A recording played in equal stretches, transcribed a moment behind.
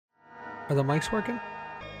Are the mics working?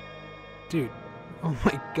 Dude, oh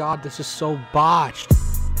my god, this is so botched.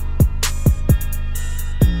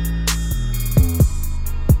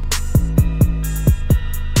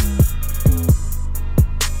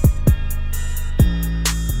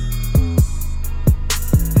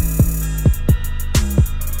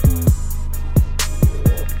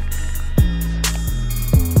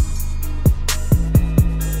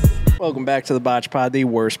 Welcome back to the BotchPod, the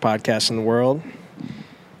worst podcast in the world.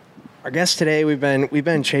 Our guest today, we've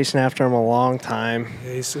been chasing after him a long time.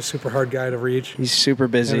 Yeah, he's a super hard guy to reach. He's super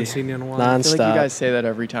busy. Haven't seen you in a while. Nonstop. I feel like you guys say that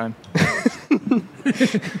every time.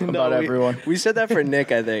 About everyone. We said that for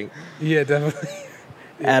Nick, I think. Yeah, definitely.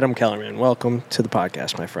 Adam Kellerman, welcome to the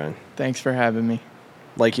podcast, my friend. Thanks for having me.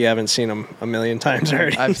 Like you haven't seen him a million times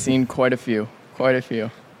already. I've seen quite a few.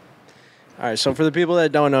 All right, so for the people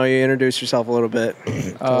that don't know you, introduce yourself a little bit.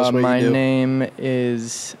 Tell us what my you do. name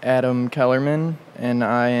is Adam Kellerman, and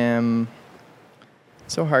I am...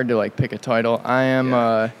 So hard to pick a title. I am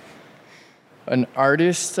an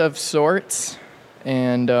artist of sorts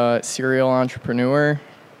and serial entrepreneur.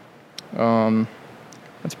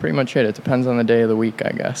 That's pretty much it. It depends on the day of the week,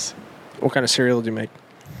 I guess. What kind of cereal do you make?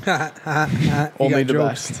 Only the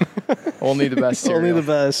best. Only the best cereal. Only the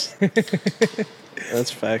best. That's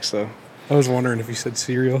facts, though. I was wondering if you said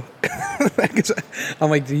cereal. I'm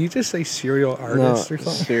like, did you just say serial artist or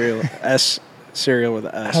something? Cereal. Cereal with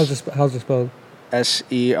an S. How's it spelled?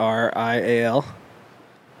 Serial.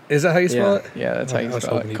 Is that how you spell it? Yeah, that's how you I was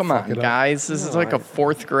spell hoping it. you'd Come fuck on, it up. guys. This is like a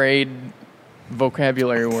fourth grade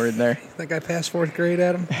vocabulary word there. Think I passed fourth grade,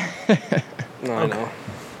 Adam? No, I know.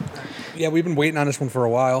 Yeah, we've been waiting on this one for a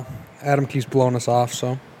while. Adam keeps blowing us off,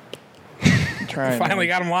 so Trying. finally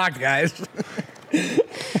got him locked, guys.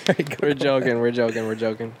 We're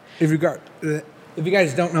joking. If you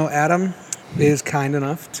guys don't know, Adam is kind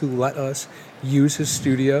enough to let us use his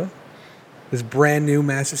studio, this brand new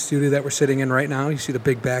massive studio that we're sitting in right now. You see the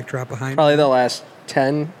big backdrop behind Probably the last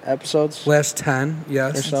 10 episodes Last 10,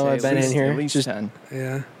 yes. or so I've been in here. At least Just 10.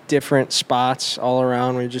 Yeah. different spots all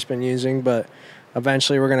around we've just been using, but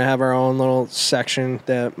eventually we're going to have our own little section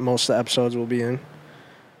that most of the episodes will be in.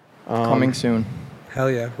 Coming soon. Hell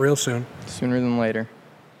yeah, real soon. Sooner than later.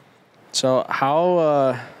 So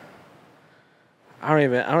how I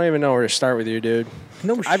don't even know where to start with you, dude.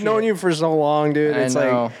 No I've known you for so long, dude. I It's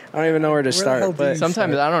know. like I don't even know where to the hell start. do you But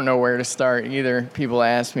Sometimes I don't know where to start either. People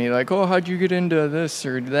ask me oh, how'd you get into this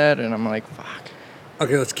or that? And I'm like, fuck.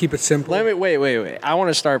 Okay, let's keep it simple. let me wait. I want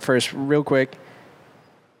to start first real quick.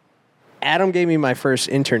 Adam gave me my first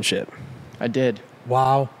internship. I did.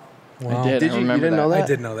 Wow. I did. Did I you? You remember didn't know that? I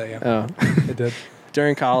did know that, yeah. Oh. I did.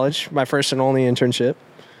 During college, my first and only internship,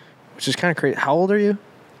 which is kind of crazy. How old are you?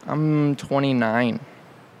 I'm 29.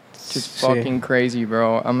 Just See. fucking crazy,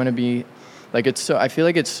 bro. I'm gonna be I feel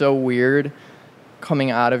like it's so weird coming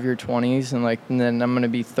out of your 20s and then I'm gonna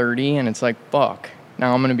be 30 and it's like, fuck.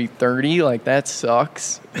 Now I'm gonna be 30. That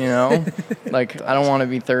sucks, you know? I don't want to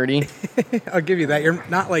be 30. I'll give you that. You're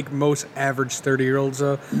not like most average 30-year-olds,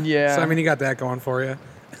 though. Yeah. So, I mean, you got that going for you.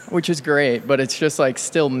 Which is great, but it's just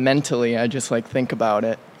still mentally, I just think about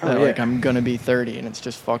it. Oh, That, yeah. I'm gonna be 30 and it's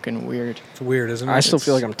just fucking weird. It's weird, isn't it? I still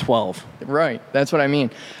feel like I'm 12. Right. That's what I mean.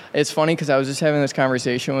 It's funny because I was just having this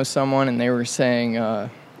conversation with someone and they were saying, it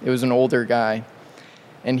was an older guy,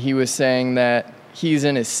 and he was saying that he's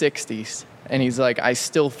in his 60s and he's like, I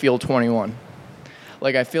still feel 21.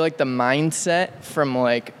 I feel like the mindset from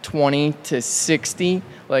 20 to 60,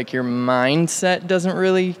 your mindset doesn't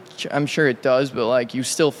really, I'm sure it does, but you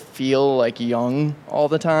still feel young all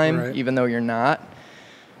the time, Right. even though you're not.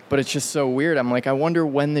 But it's just so weird. I'm I wonder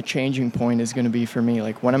when the changing point is going to be for me.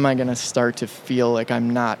 When am I going to start to feel like I'm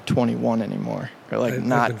not 21 anymore? Or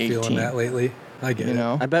not I've been 18, feeling that lately. I get you it.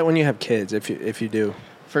 know? I bet when you have kids, if you do.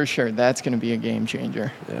 For sure, that's going to be a game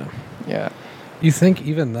changer. Yeah. Yeah. You think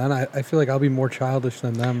even then, I feel like I'll be more childish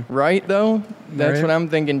than them. Right, though? That's Right. what I'm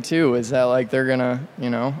thinking, too, is that, they're going to,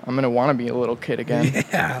 I'm going to want to be a little kid again.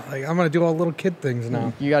 Yeah, I'm going to do all little kid things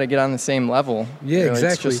now. You got to get on the same level. Yeah, It's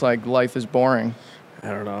exactly. just life is boring. I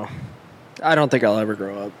don't know. I don't think I'll ever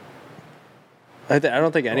grow up. I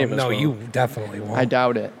don't think any of us No, will. you definitely won't. I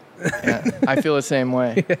doubt it. Yeah, I feel the same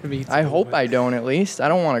way. Me too, I hope but I don't, at least. I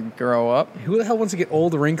don't want to grow up. Who the hell wants to get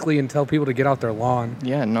old, wrinkly, and tell people to get out their lawn?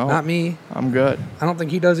 Yeah, no. Not me. I'm good. I don't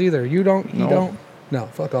think he does either. You don't? He No. don't? No,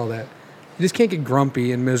 fuck all that. You just can't get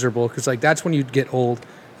grumpy and miserable because, that's when you get old,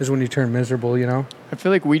 is when you turn miserable, you know? I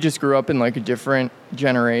feel like we just grew up in a different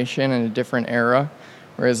generation and a different era,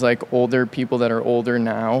 whereas older people that are older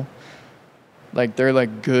now, they're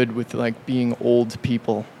good with being old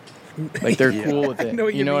people. Like they're cool with I it. know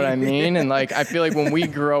what You you know what I mean. mean? And like I feel like when we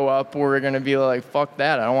grow up, we're gonna be like, fuck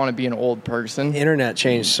that. I don't want to be an old person. The internet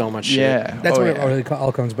changed so much shit. Yeah. That's oh, what yeah. it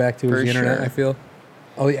all comes back to is For the internet. sure. I feel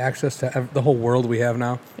all the access to the whole world we have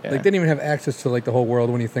now. Yeah. Like they didn't even have access to like the whole world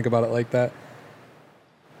when you think about it like that.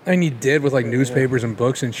 I mean, you did with like newspapers and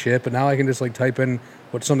books and shit, but now I can just like type in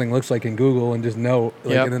what something looks like in Google and just know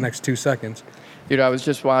like Yep. in the next 2 seconds. Dude, I was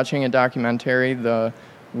just watching a documentary, the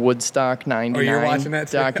Woodstock 99 Oh, you're watching that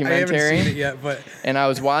too? documentary. I haven't seen it yet, but And I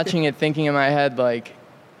was watching it thinking in my head, like,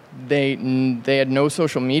 they had no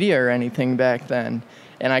social media or anything back then.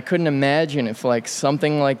 And I couldn't imagine if, like,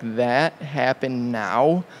 something like that happened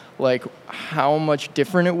now, like, how much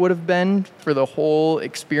different it would have been for the whole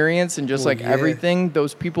experience and just, Well, like, yeah. everything.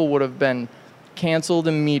 Those people would have been canceled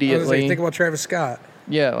I was immediately. like, think about Travis Scott.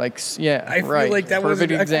 Yeah, like, yeah, I feel right. like that was. I Perfect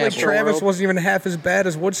feel like example. Travis wasn't even half as bad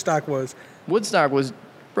as Woodstock was. Woodstock was,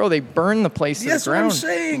 bro, they burned the place to That's the what I'm ground.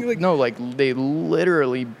 saying. Like, No, like they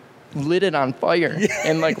literally lit it on fire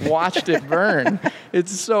and like watched it burn.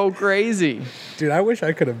 It's so crazy. dude, I wish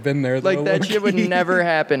I could have been there. Like though, that shit would low-key. never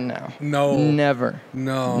happen now. No. Never.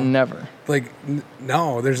 No. Never. Like,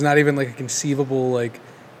 no. There's not even like a conceivable like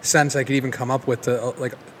sense I could even come up with to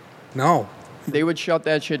like. No. They would shut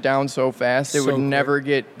that shit down so fast. It So would quick. never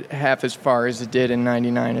get half as far as it did in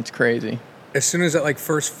 99. It's crazy. As soon as that like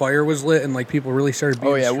first fire was lit and like people really started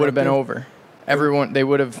being Oh yeah, it would have been disruptive- over. They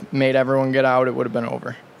would have made everyone get out. It would have been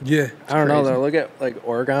over. Yeah. I don't know crazy. though. Look at like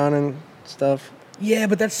Oregon and stuff. Yeah,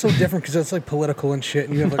 but that's so different because that's like political and shit,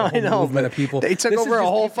 and you have like a whole movement of people. They took This is over a just-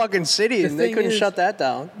 whole fucking city the and they thing couldn't is- shut that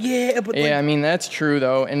down. Yeah, but Yeah, I like, mean that's true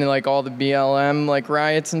though, and like all the BLM like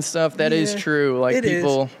riots and stuff. That is Yeah, true. Like it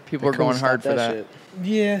is. people are going hard for that. Shit.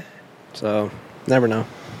 yeah. So never know.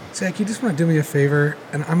 Zach, you just want to do me a favor,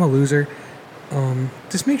 and I'm a loser.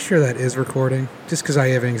 Just make sure that is recording, just because I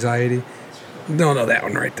have anxiety. No, that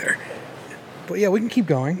one right there. But yeah, we can keep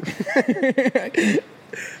going.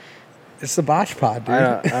 It's the BotchPod, dude.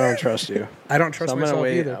 I don't trust you. I don't trust So I'm myself gonna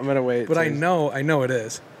wait. either. I'm gonna wait. But I know it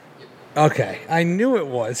is. Okay, I knew it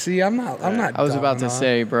was. See, I'm not. I was about to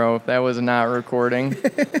say, bro, if that was not recording,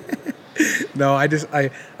 No, I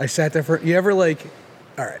sat there for. You ever like,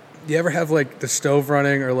 all right. You ever have like the stove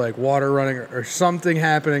running or like water running or something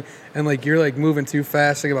happening and like you're like moving too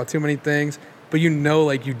fast, thinking about too many things, but you know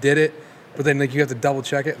like you did it, but then like you have to double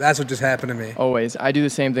check it. That's what just happened to me. always. I do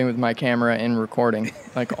the same thing with my camera and recording,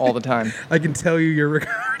 like all the time. I can tell you you're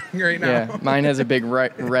recording right now. Yeah, mine has a big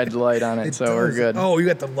red light on it, It so we're does. good. Oh, you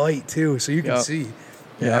got the light too, so you can Yep. see. Yeah,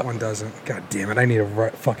 Yep. that one doesn't. God damn it! I need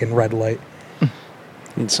a fucking red light.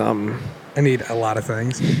 Need something. I need a lot of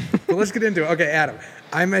things. But let's get into it. Okay, Adam,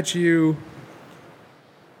 I met you.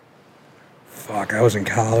 Fuck, I was in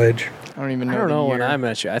college. I don't even know. I don't the know year. when I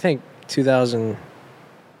met you. I think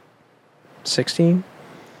 2016,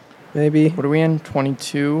 maybe. What are we in?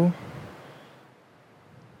 22.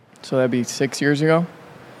 So that'd be 6 years ago.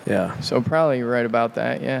 Yeah, So probably right about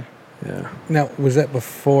that. Yeah. yeah. Now, was that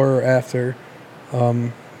before or after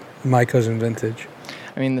My Cousin Vintage?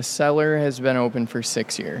 I mean, the Cellar has been open for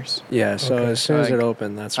 6 years. Yeah, so Okay. as soon as it Like,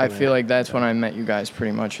 opened, that's I when feel like that's when I met you guys.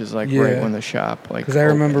 Pretty much is like Yeah. right when the shop like. Because I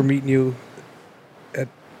remember opened. meeting you at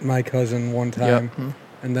My Cousin one time, Mhm.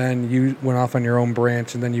 and then you went off on your own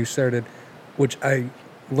branch, and then you started, which I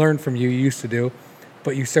learned from you used to do,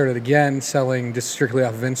 but you started again selling just strictly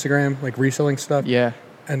off of Instagram, like reselling stuff. Yeah.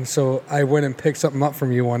 And so I went and picked something up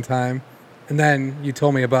from you one time, and then you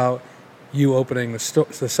told me about you opening the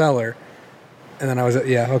Cellar, and then I was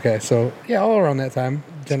okay, so yeah, all around that time,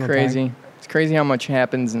 general Crazy. time. It's crazy how much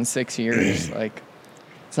happens in 6 years. Like,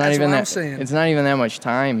 it's not That's even what I'm that. saying. It's not even that much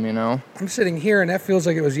time, you know. I'm sitting here, and that feels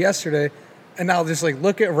like it was yesterday, and now just like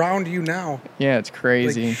look around you now, Yeah, it's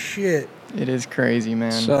crazy. like shit. It is crazy,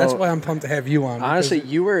 man. So- That's why I'm pumped to have you on. honestly,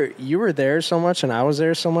 because- you were there so much, and I was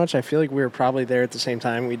there so much. I feel like we were probably there at the same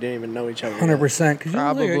time. We didn't even know each other. yet. 100%. Because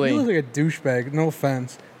Probably. you look like a douchebag. No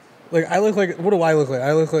offense. Like I look like. What do I look like?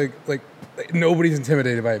 I look like nobody's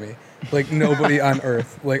intimidated by me. Like nobody on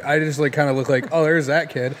earth. Like I just like kind of look like, oh, there's that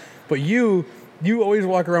kid. But you always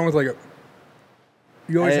walk around with like a.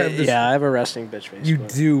 You always have this. Yeah, I have a resting bitch face. You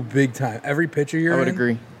but- do big time. Every picture you're I would in,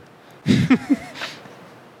 agree.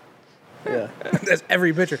 Yeah. That's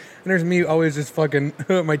every picture. And there's me always just fucking.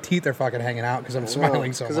 My teeth are fucking hanging out because I'm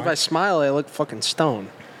smiling so much. Because if I smile, I look fucking stoned.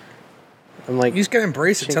 I'm like, you just gotta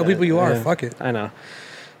embrace it. Tell people you are. Fuck it. I know.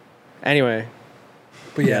 Anyway,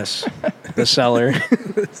 But yes, the Cellar.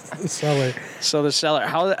 The Cellar. So the Cellar.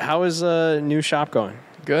 How is the new shop going?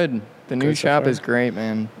 Good. The new Good so shop far. is great,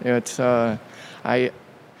 man. It's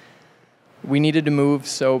we needed to move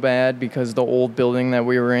so bad because the old building that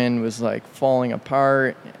we were in was like falling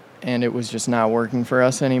apart, and it was just not working for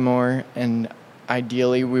us anymore. And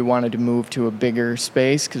ideally, we wanted to move to a bigger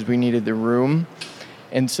space because we needed the room.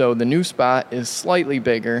 And so the new spot is slightly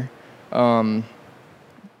bigger,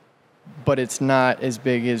 but it's not as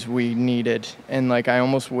big as we needed. And like, I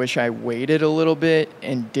almost wish I waited a little bit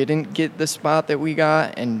and didn't get the spot that we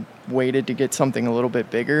got and waited to get something a little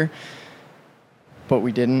bit bigger, but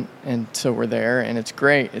we didn't. And so we're there, and it's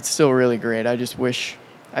great. It's still really great.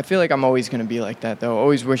 I feel like I'm always going to be like that though.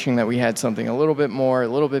 Always wishing that we had something a little bit more, a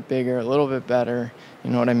little bit bigger, a little bit better.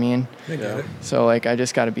 You know what I mean? I get it. So like, I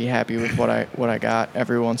just got to be happy with what I got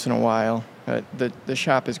every once in a while. The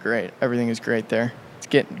shop is great. Everything is great there.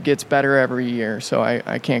 Gets better every year, so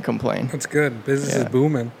I can't complain. That's good. Business is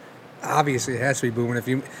booming. Obviously, it has to be booming. If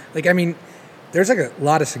you there's like a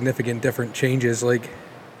lot of significant different changes, like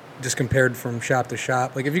just compared from shop to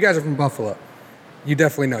shop. Like if you guys are from Buffalo, you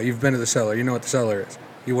definitely know. You've been to the Cellar. You know what the Cellar is.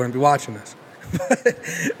 You wouldn't be watching this,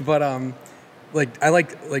 but like I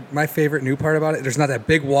like my favorite new part about it. There's not that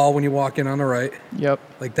big wall when you walk in on the right. Yep.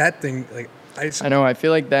 Like that thing. Like I know. I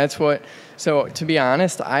feel like that's what. So to be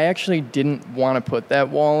honest, I actually didn't want to put that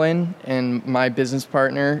wall in, and my business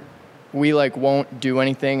partner, we like won't do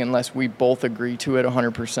anything unless we both agree to it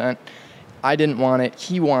 100%. I didn't want it.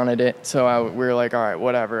 He wanted it, so we were like, all right,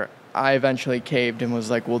 whatever. I eventually caved and was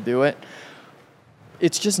like, we'll do it.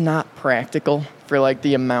 It's just not practical for like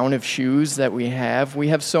the amount of shoes that we have. We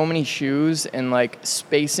have so many shoes, and like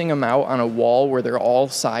spacing them out on a wall where they're all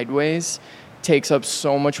sideways takes up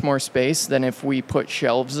so much more space than if we put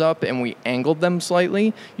shelves up and we angled them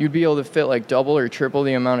slightly. You'd be able to fit like double or triple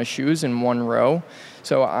the amount of shoes in one row.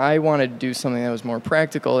 So I wanted to do something that was more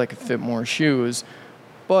practical, that could fit more shoes,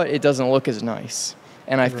 but it doesn't look as nice.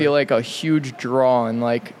 And I feel like a huge draw, and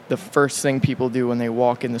like the first thing people do when they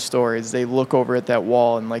walk in the store is they look over at that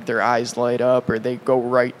wall and like their eyes light up, or they go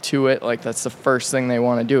right to it. Like that's the first thing they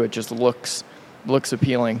want to do. It just looks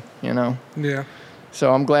appealing, you know? Yeah.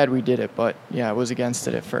 So I'm glad we did it, but yeah, I was against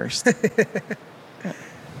it at first.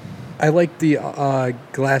 I like the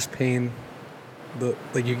glass pane.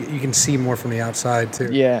 Like you can see more from the outside too.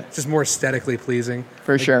 Yeah. It's just more aesthetically pleasing.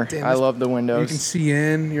 For like, sure. Damn, I love the windows. You can see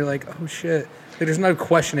in. You're like, oh shit. Like, there's no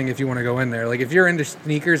questioning if you want to go in there. Like if you're into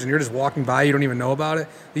sneakers and you're just walking by, you don't even know about it.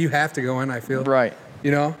 You have to go in. I feel. Right.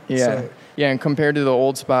 You know. Yeah. So, yeah. And compared to the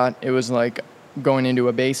old spot, it was like going into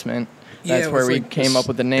a basement. That's where we came up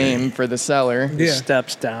with the name for the Cellar. Yeah.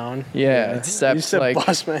 Steps down. Yeah, it steps used to like.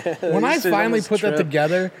 Bust my head. When I finally put that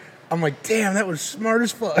together, I'm like, damn, that was smart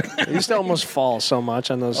as fuck. I used to almost fall so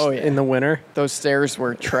much on those in the winter. Those stairs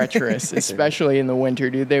were treacherous, especially in the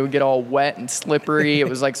winter, dude. They would get all wet and slippery. It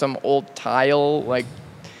was like some old tile like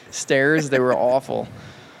stairs. They were awful.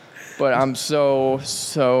 But I'm so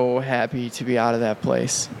happy to be out of that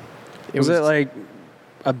place. Was it like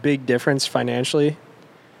a big difference financially?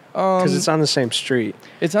 Because it's on the same street.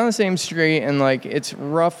 It's on the same street, and like it's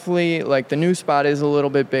roughly like the new spot is a little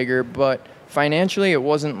bit bigger, but financially it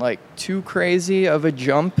wasn't like too crazy of a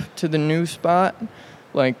jump to the new spot.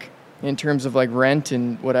 Like in terms of like rent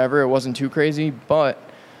and whatever, it wasn't too crazy, but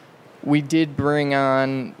we did bring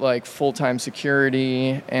on like full-time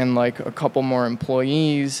security and like a couple more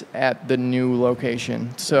employees at the new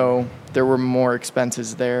location. So there were more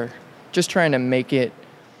expenses there. Just trying to make it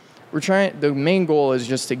the main goal is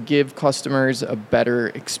just to give customers a better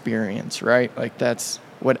experience, right? Like that's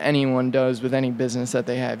what anyone does with any business that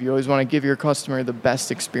they have. You always want to give your customer the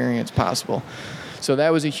best experience possible. So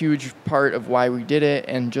that was a huge part of why we did it,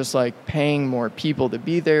 and just like paying more people to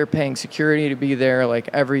be there, paying security to be there, like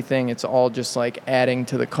everything, it's all just like adding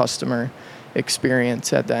to the customer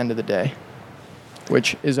experience at the end of the day,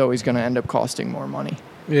 which is always going to end up costing more money.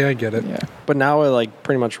 Yeah, I get it. Yeah. But now it like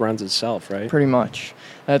pretty much runs itself, right? Pretty much.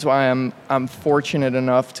 That's why I'm fortunate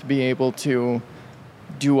enough to be able to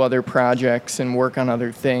do other projects and work on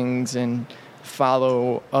other things and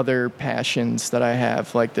follow other passions that I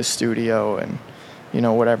have, like the studio and, you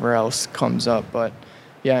know, whatever else comes up. But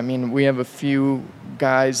yeah, I mean, we have a few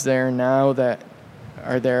guys there now that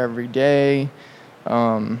are there every day.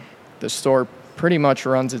 The store pretty much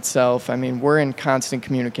runs itself. I mean, we're in constant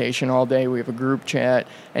communication all day. We have a group chat.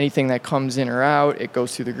 Anything that comes in or out, it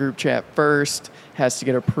goes through the group chat first, has to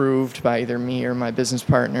get approved by either me or my business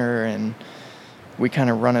partner, and we kind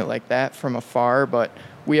of run it like that from afar. But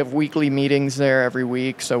we have weekly meetings there every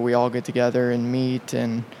week, so we all get together and meet,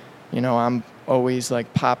 and, you know, I'm always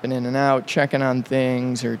like popping in and out, checking on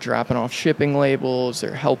things or dropping off shipping labels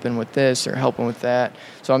or helping with this or helping with that.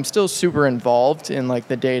 So I'm still super involved in like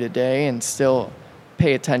the day-to-day and still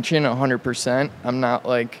pay attention 100%. I'm not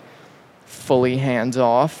like fully hands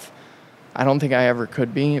off. I don't think I ever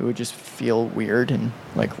could be. It would just feel weird and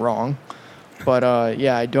like wrong. But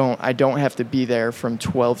yeah, I don't have to be there from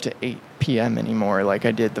 12 to 8 p.m. anymore like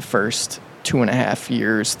I did the first 2.5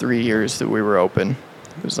 years, 3 years that we were open.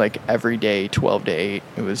 It was like every day, 12 to 8.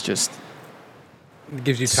 It was just... It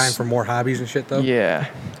gives you time for more hobbies and shit, though? Yeah.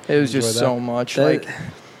 It was just so much.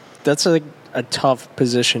 That's a tough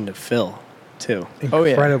position to fill, too.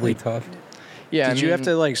 Incredibly tough. Yeah. Did you have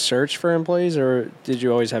to, like, search for employees, or did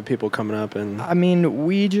you always have people coming up and... I mean,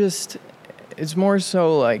 it's more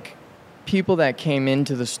so, like, people that came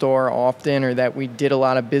into the store often or that we did a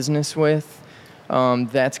lot of business with.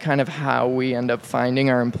 That's kind of how we end up finding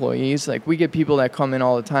our employees. Like, we get people that come in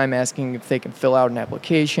all the time asking if they can fill out an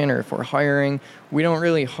application or if we're hiring. We don't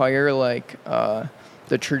really hire like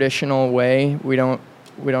the traditional way. We don't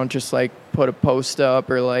just like put a post up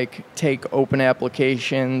or like take open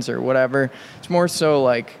applications or whatever. It's more so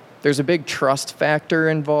like there's a big trust factor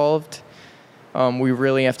involved. We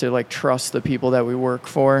really have to like trust the people that we work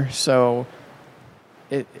for. So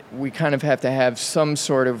we kind of have to have some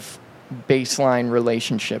sort of baseline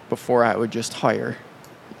relationship before I would just hire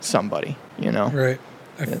somebody, you know? Right.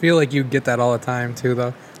 I feel like you get that all the time too, though.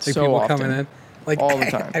 Like so people often. coming in. Like all the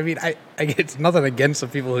time. I mean, I it's nothing against the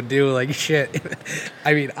people who do like shit.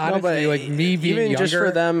 I mean, honestly, like me being even younger,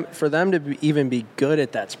 just for them to even be good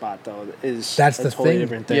at that spot though is that's a the totally thing.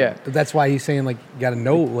 different thing. Yeah. That's why he's saying like you got to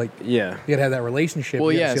know, like Yeah. you got to have that relationship.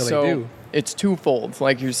 Well, you yeah, gotta see so what they do. it's twofold,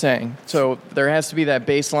 like you're saying. So there has to be that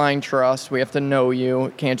baseline trust. We have to know you.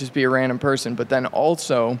 It can't just be a random person. But then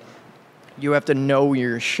also, you have to know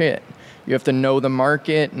your shit. You have to know the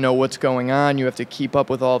market, know what's going on. You have to keep up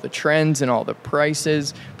with all the trends and all the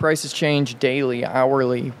prices. Prices change daily,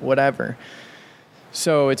 hourly, whatever.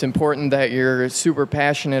 So it's important that you're super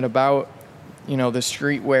passionate about, you know, the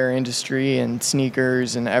streetwear industry and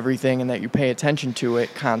sneakers and everything, and that you pay attention to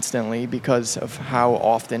it constantly because of how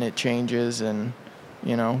often it changes. And,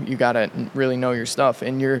 you know, you got to really know your stuff.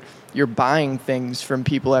 And you're buying things from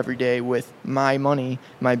people every day with my money,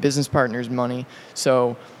 my business partner's money.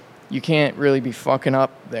 So you can't really be fucking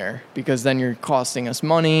up there because then you're costing us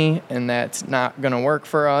money and that's not going to work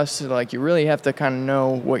for us. Like, you really have to kind of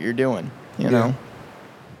know what you're doing, you know?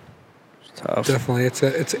 It's tough. Definitely,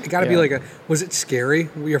 it's got to be like a. Was it scary?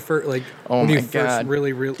 Your first like when you first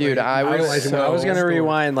really dude, like, I was gonna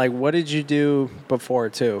rewind. Like, what did you do before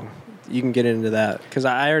too? You can get into that because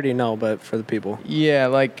I already know, but for the people, yeah,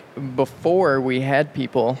 like before we had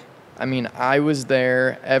people. I mean, I was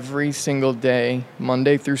there every single day,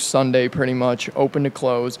 Monday through Sunday, pretty much, open to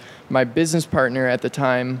close. My business partner at the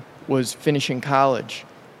time was finishing college.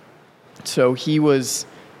 So he was,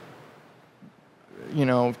 you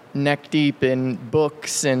know, neck deep in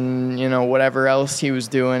books and, you know, whatever else he was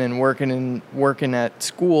doing and working at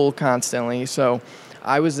school constantly. So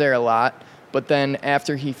I was there a lot. But then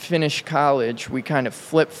after he finished college, we kind of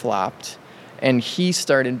flip-flopped. And he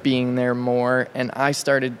started being there more, and I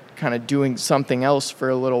started kind of doing something else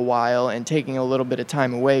for a little while and taking a little bit of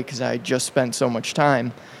time away because I just spent so much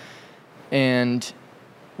time. And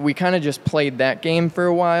we kind of just played that game for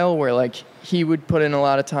a while where, like, he would put in a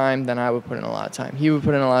lot of time, then I would put in a lot of time. He would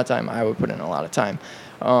put in a lot of time, I would put in a lot of time.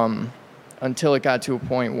 Until it got to a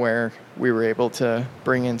point where we were able to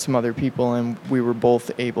bring in some other people and we were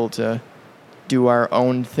both able to do our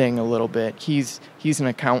own thing a little bit. He's an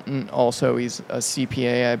accountant also. He's a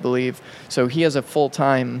CPA, I believe. So he has a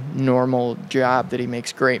full-time normal job that he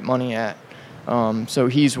makes great money at. So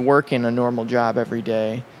he's working a normal job every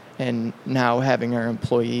day. And now having our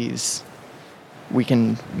employees, we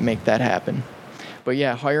can make that happen. But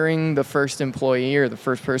yeah, hiring the first employee or the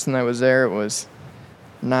first person that was there, it was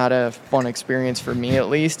not a fun experience for me at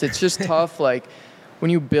least. It's just tough, like, when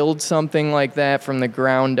you build something like that from the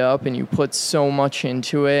ground up and you put so much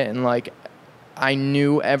into it, and like I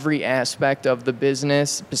knew every aspect of the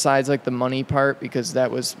business besides like the money part because that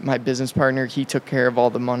was my business partner. He took care of all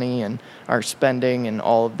the money and our spending and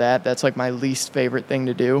all of that. That's like my least favorite thing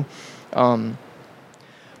to do.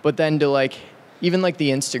 But then to like even like the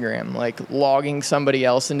Instagram, like logging somebody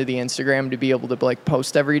else into the Instagram to be able to like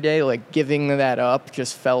post every day, like giving that up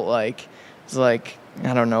just felt like it's like,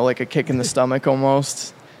 I don't know, like a kick in the stomach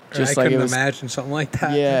almost. Just I like couldn't imagine something like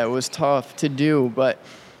that. Yeah, it was tough to do, but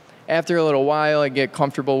after a little while, I get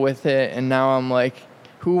comfortable with it, and now I'm like,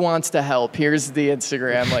 who wants to help? Here's the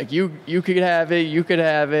Instagram. Like, you could have it,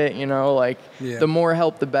 you know, like, The more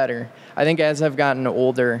help, the better. I think as I've gotten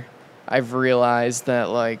older, I've realized that,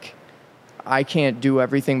 like, I can't do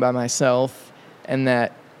everything by myself, and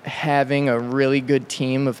that having a really good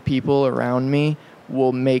team of people around me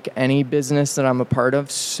will make any business that I'm a part of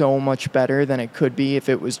so much better than it could be if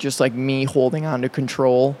it was just like me holding on to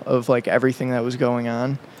control of like everything that was going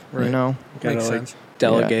on. Right. You know, Makes sense.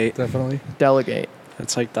 Delegate. Yeah, definitely. Delegate.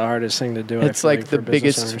 That's like the hardest thing to do. It's I feel like the for business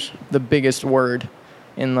biggest owners. the biggest word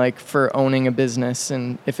in like for owning a business,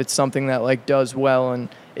 and if it's something that like does well and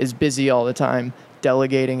is busy all the time,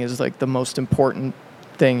 delegating is like the most important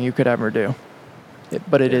thing you could ever do.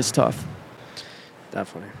 But it is tough.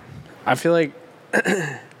 Definitely. I feel like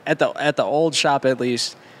at the old shop at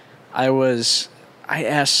least, I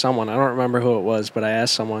asked someone, I don't remember who it was, but I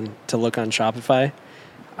asked someone to look on Shopify.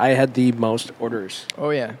 I had the most orders. Oh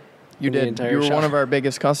yeah. You In the did. entire You were shop. one of our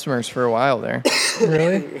biggest customers for a while there.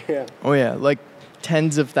 Really? Yeah. Oh yeah, like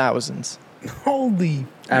tens of thousands. Holy.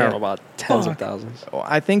 I don't Yeah. know about tens of Fuck. thousands. Oh,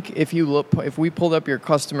 I think if we pulled up your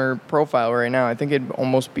customer profile right now, I think it'd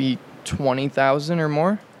almost be 20,000 or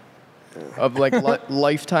more of like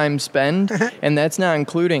lifetime spend, and that's not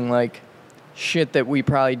including like shit that we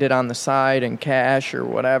probably did on the side and cash or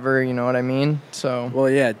whatever. You know what I mean? So Well,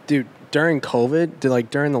 yeah, dude. During COVID,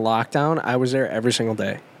 during the lockdown, I was there every single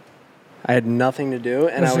day. I had nothing to do,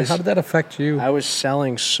 and How did that affect you? I was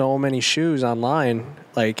selling so many shoes online.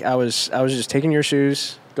 Like I was just taking your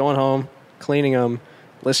shoes, going home, cleaning them,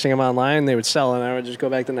 listing them online. They would sell, and I would just go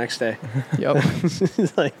back the next day. yep,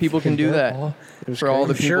 Like, people can do that. it was For all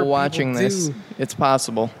the crazy. people Sure, watching people this, do. it's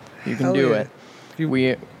possible. You can Hell do yeah.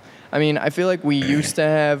 it. I feel like we used to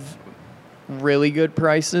have really good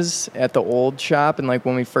prices at the old shop, and like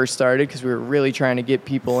when we first started, because we were really trying to get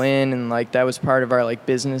people in, and like that was part of our like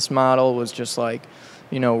business model, was just like,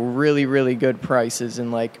 you know, really really good prices,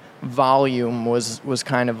 and like volume was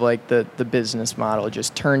kind of like the business model,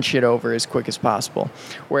 just turn shit over as quick as possible.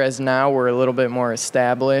 Whereas now we're a little bit more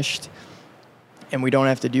established, and we don't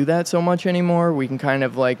have to do that so much anymore. We can kind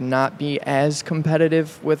of like not be as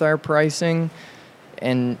competitive with our pricing.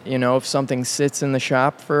 And, you know, if something sits in the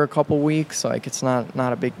shop for a couple weeks, like it's not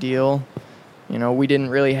a big deal. You know, we didn't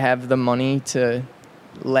really have the money to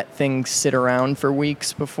let things sit around for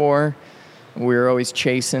weeks before. We were always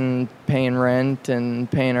chasing, paying rent and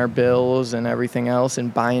paying our bills and everything else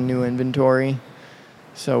and buying new inventory.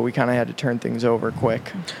 So we kind of had to turn things over quick.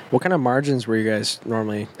 What kind of margins were you guys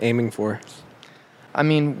normally aiming for? I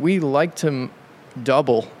mean, we like to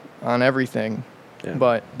double on everything. Yeah.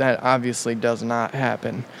 But that obviously does not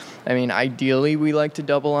happen. I mean, ideally, we like to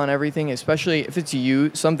double on everything, especially if it's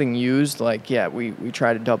something used. Like, yeah, we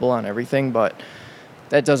try to double on everything, but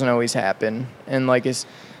that doesn't always happen. And, like,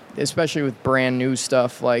 especially with brand new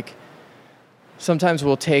stuff, like, sometimes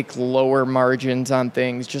we'll take lower margins on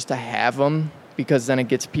things just to have them, because then it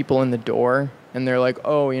gets people in the door. And they're like,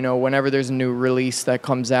 oh, you know, whenever there's a new release that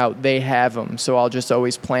comes out, they have them. So I'll just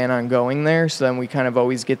always plan on going there. So then we kind of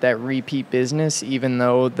always get that repeat business, even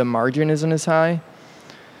though the margin isn't as high.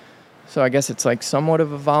 So I guess it's like somewhat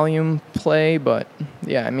of a volume play. But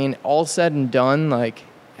yeah, I mean, all said and done, like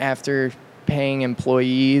after paying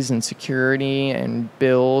employees and security and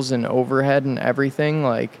bills and overhead and everything,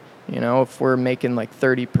 like, you know, if we're making like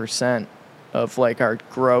 30% of like our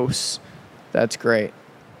gross, that's great.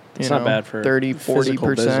 It's not bad for 30, physical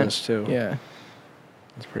 40%. business, too. Yeah.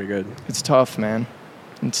 It's pretty good. It's tough, man.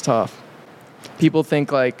 It's tough. People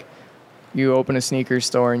think like you open a sneaker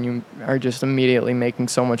store and you are just immediately making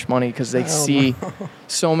so much money because they see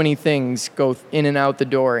so many things go in and out the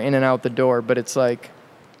door. But it's like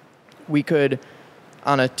we could,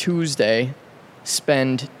 on a Tuesday,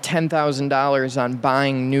 spend $10,000 on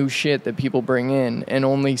buying new shit that people bring in and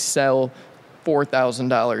only sell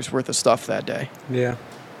 $4,000 worth of stuff that day. Yeah.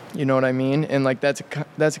 You know what I mean? And like that's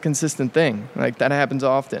a consistent thing. Like that happens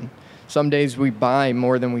often. Some days we buy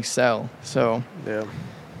more than we sell. So Yeah.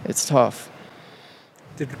 it's tough.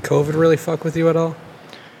 Did COVID really fuck with you at all?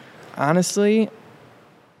 Honestly,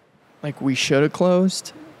 like we should have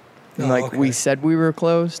closed. And Oh, like okay. we said we were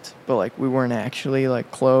closed, but like we weren't actually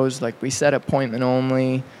like closed. Like we said appointment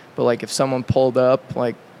only, but like if someone pulled up,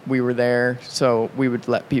 like we were there, so we would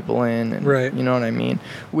let people in, and Right. you know what I mean?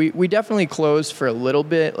 We definitely closed for a little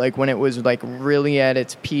bit, like when it was like really at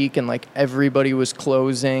its peak and like everybody was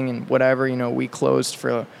closing and whatever, you know, we closed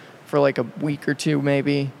for like a week or two,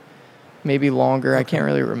 maybe longer. I can't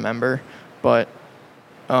really remember, but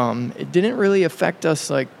it didn't really affect us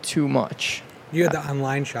like too much. You had the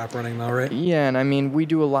online shop running though, right? Yeah, and I mean, we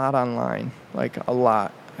do a lot online, like a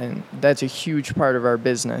lot. And that's a huge part of our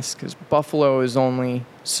business because Buffalo is only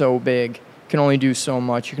so big. You can only do so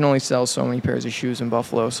much. You can only sell so many pairs of shoes in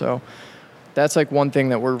Buffalo. So that's like one thing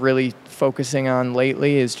that we're really focusing on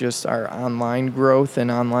lately is just our online growth and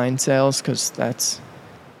online sales, because that's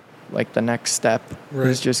like the next step Right.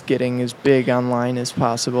 is just getting as big online as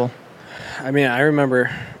possible. I mean, I remember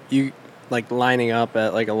you like lining up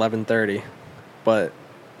at like 11:30, but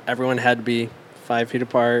everyone had to be 5 feet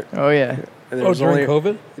apart. Oh, yeah. And there Oh, was during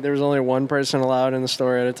COVID? There was only one person allowed in the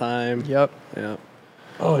store at a time. Yep. Yeah.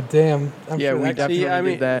 Oh, damn. I'm Yeah, sure we that-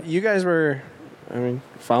 definitely did that. You guys were,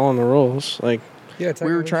 following the rules. Like, Yeah,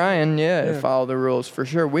 We were technically. trying, to Yeah. follow the rules for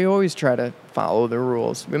sure. We always try to follow the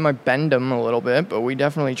rules. We might bend them a little bit, but we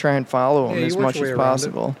definitely try and follow them Yeah, you as work much your way as around it.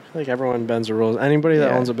 possible. I feel like everyone bends the rules. Anybody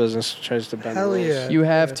that Yeah. owns a business tries to bend Hell the rules. yeah. You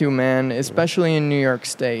have to, man, especially in New York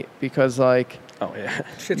State, because like Oh, yeah.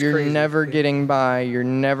 Shit's you're crazy. never getting by, you're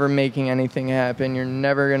never making anything happen, you're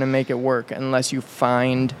never gonna make it work unless you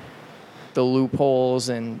find the loopholes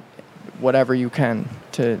and whatever you can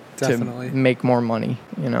to Definitely. make more money.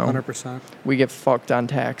 100%. We get fucked on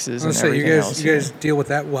taxes I and was gonna say, everything you else. guys deal with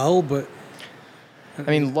that well, but I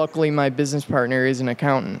mean, luckily my business partner is an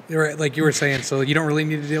accountant. you're right, like you were saying, so you don't really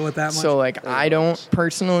need to deal with that much. So like I don't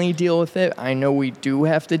personally deal with it. I know we do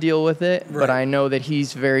have to deal with it, but Right. I know that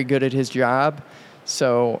he's very good at his job.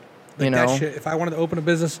 So, like that shit, if I wanted to open a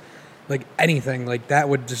business, like anything, like that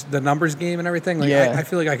would just the numbers game and everything. Like Yeah. I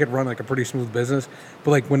feel like I could run like a pretty smooth business,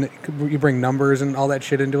 but like when you bring numbers and all that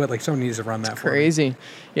shit into it, like someone needs to run that for me. crazy.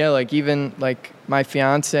 Yeah, like even like my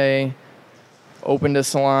fiance opened a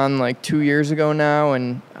salon like 2 years ago now,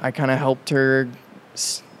 and I kind of helped her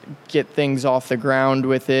get things off the ground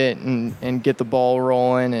with it and get the ball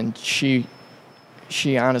rolling, and she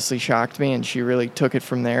honestly shocked me, and she really took it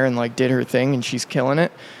from there and like did her thing, and she's killing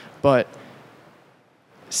it. But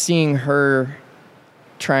seeing her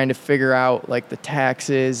trying to figure out like the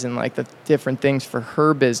taxes and like the different things for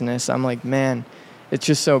her business, I'm like, man, it's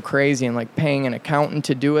just so crazy. And like paying an accountant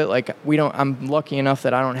to do it, like I'm lucky enough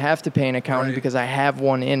that I don't have to pay an accountant Right. because I have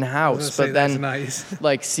one in I was house. gonna say, But that's then nice.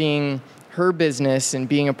 like seeing her business and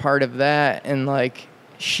being a part of that, and like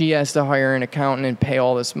she has to hire an accountant and pay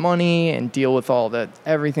all this money and deal with all that,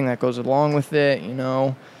 everything that goes along with it,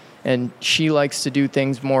 and she likes to do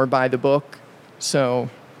things more by the book. So,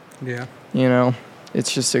 Yeah.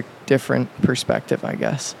 it's just a different perspective, I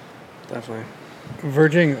guess. Definitely.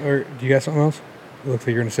 Verging, or do you got something else? It looks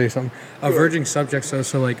like you're going to say something. Verging subject,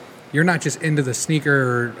 so like you're not just into the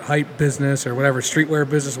sneaker or hype business or whatever, streetwear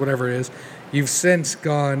business, whatever it is. You've since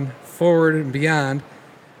gone forward and beyond.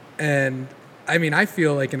 And I mean, I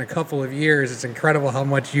feel like in a couple of years, it's incredible how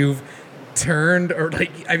much you've turned, or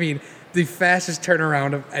like, I mean, the fastest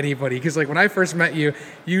turnaround of anybody. Because like when I first met you,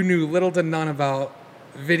 you knew little to none about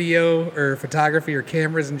video or photography or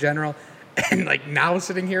cameras in general. And like now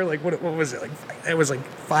sitting here, like what was it? Like it was like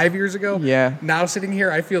 5 years ago. Yeah. Now sitting here,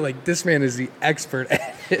 I feel like this man is the expert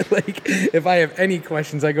at it. Like if I have any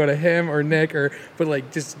questions, I go to him or Nick but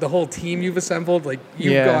like just the whole team you've assembled. Like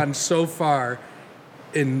you've gone so far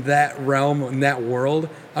in that realm, in that world.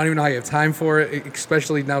 I don't even know how you have time for it,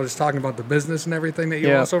 especially now just talking about the business and everything that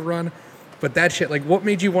you also run. But that shit, like what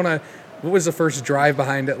made you want to, what was the first drive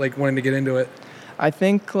behind it, like wanting to get into it? I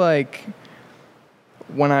think like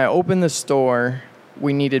when I opened the store,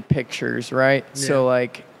 we needed pictures, right? Yeah. So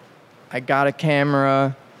like I got a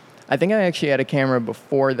camera. I think I actually had a camera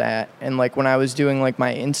before that. And like when I was doing like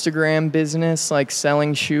my Instagram business, like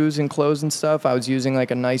selling shoes and clothes and stuff, I was using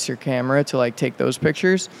like a nicer camera to like take those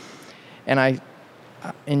pictures. And I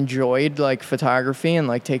enjoyed like photography and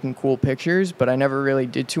like taking cool pictures, but I never really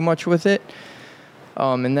did too much with it.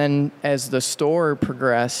 And then as the store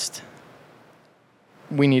progressed,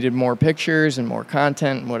 we needed more pictures and more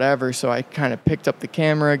content and whatever. So I kind of picked up the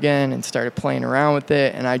camera again and started playing around with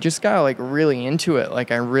it. And I just got like really into it.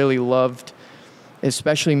 Like I really loved,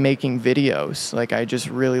 especially making videos. Like I just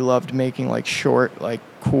really loved making like short, like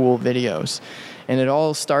cool videos. And it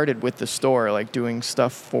all started with the store, like doing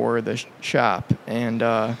stuff for the shop. And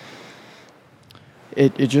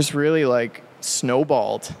it just really like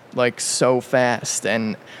snowballed like so fast.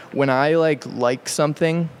 And when I like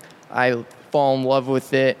something, I fall in love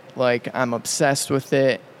with it. Like I'm obsessed with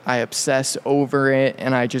it. I obsess over it,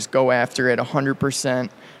 and I just go after it 100%.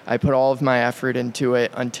 I put all of my effort into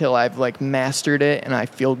it until I've like mastered it and I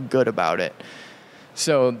feel good about it.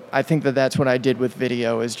 So I think that that's what I did with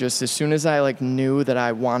video, is just as soon as I like knew that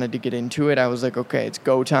I wanted to get into it, I was like, okay, it's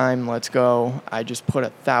go time, let's go. I just put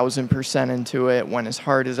 1,000% into it, went as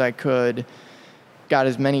hard as I could, got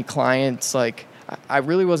as many clients. Like I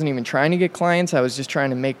really wasn't even trying to get clients. I was just trying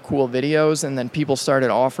to make cool videos, and then people started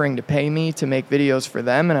offering to pay me to make videos for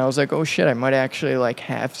them, and I was like, oh shit, I might actually like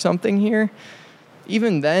have something here.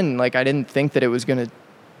 Even then, like I didn't think that it was gonna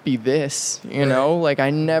be this, you know? Like I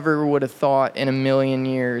never would have thought in a million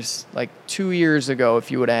years, like 2 years ago,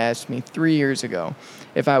 if you would have asked me 3 years ago,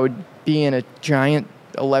 if I would be in a giant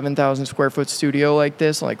 11,000 square foot studio like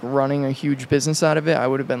this, like running a huge business out of it, I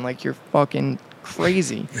would have been like, you're fucking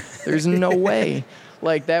crazy. There's no way.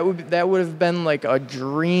 Like that would have been like a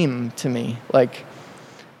dream to me. Like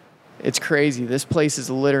it's crazy. This place is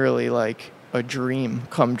literally like a dream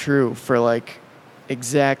come true for like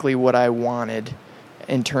exactly what I wanted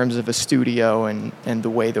in terms of a studio and the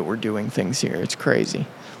way that we're doing things here. It's crazy.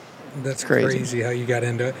 That's crazy how you got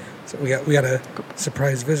into it. So we got a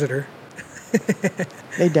surprise visitor.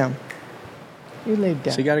 Lay down. You lay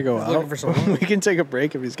down. So you got to go He's looking out. for someone. We can take a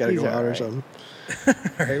break if he's got to He's go out or alright. something.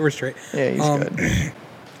 All right, we're straight. Yeah, he's good.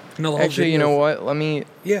 No, the whole Actually, you video- know what? Let me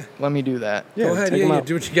do that. Yeah, Go ahead. take him Yeah, out.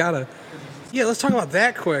 do what you gotta. Yeah, let's talk about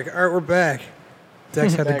that quick. All right, we're back.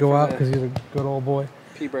 Dex had to Back go from out the- because he's a good old boy.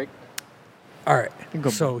 Pee break. All right. Go-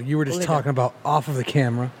 So you were just lay talking about off of the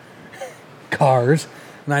camera cars,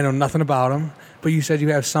 and I know nothing about them. But you said you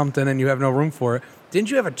have something and you have no room for it. Didn't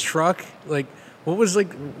you have a truck? Like, what was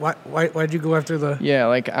like? Why'd you go after the? Yeah,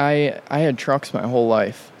 like I had trucks my whole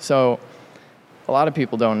life. So a lot of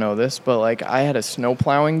people don't know this, but like I had a snow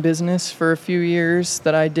plowing business for a few years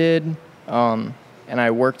that I did. And I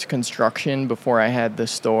worked construction before I had the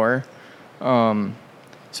store.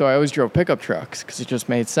 So I always drove pickup trucks because it just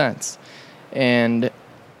made sense. And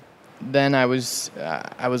then I was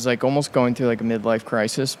like almost going through like a midlife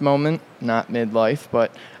crisis moment, not midlife,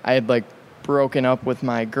 but I had like broken up with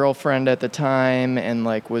my girlfriend at the time and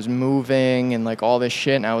like was moving and like all this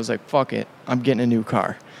shit. And I was like, fuck it, I'm getting a new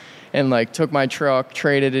car. And like took my truck,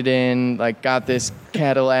 traded it in, like got this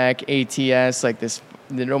Cadillac ATS, like this,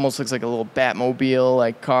 it almost looks like a little Batmobile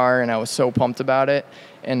like car. And I was so pumped about it.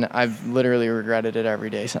 And I've literally regretted it every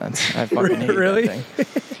day since. I fucking hate Really? that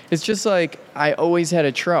thing. It's just like I always had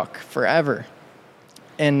a truck forever.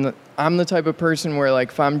 And I'm the type of person where like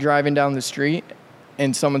if I'm driving down the street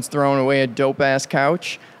and someone's throwing away a dope ass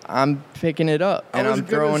couch, I'm picking it up and I was I'm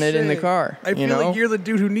gonna throwing it in the say, car. I feel like you're the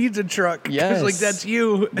dude who needs a truck. Yes. Like that's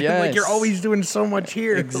you. And, like Yes. you're always doing so much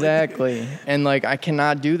here. Exactly. And like I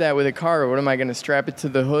cannot do that with a car. What am I going to strap it to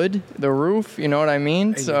the hood, the roof? You know what I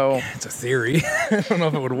mean? So It's a theory. I don't know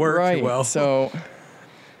if it would work right. too well. So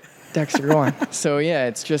Dexter, go on. So yeah,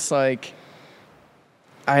 it's just like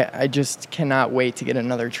I just cannot wait to get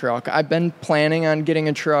another truck. I've been planning on getting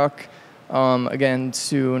a truck again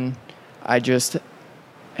soon. I just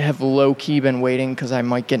have low-key been waiting because I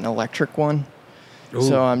might get an electric one. Ooh,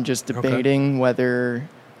 So I'm just debating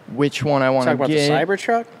which one I want Talk to about get. the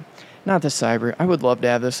Cybertruck? Not the Cyber. I would love to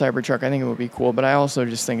have the Cybertruck. I think it would be cool, but I also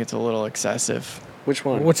just think it's a little excessive. Which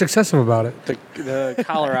one? What's excessive about it? The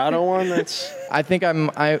Colorado one? That's I think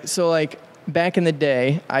so like back in the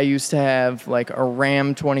day, I used to have like a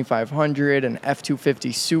Ram 2500, an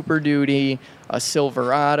F250 Super Duty, a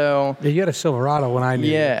Silverado. Yeah, you had a Silverado when I knew.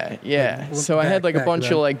 Yeah, yeah. Like, So I had like a back bunch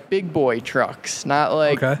then. of like big boy trucks, not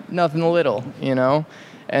like Okay. nothing little, you know?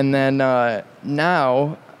 And then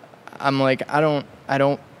now I'm like I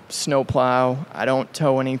don't snow plow, I don't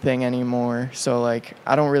tow anything anymore. So like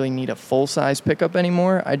I don't really need a full-size pickup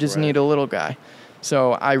anymore. I just Right. need a little guy.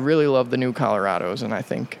 So I really love the new Colorados and I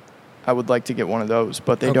think I would like to get one of those,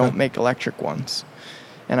 but they Okay. don't make electric ones.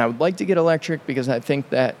 And I would like to get electric because I think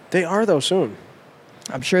that they are though soon.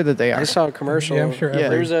 I'm sure that they are. I saw a commercial. Yeah, I'm sure Yeah.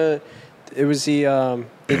 every- It was the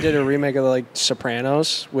they did a remake of like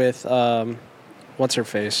Sopranos with what's her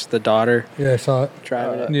face, the daughter Yeah, I saw it.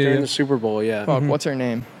 driving it Yeah, during yeah. the Super Bowl. Yeah, Fuck, what's her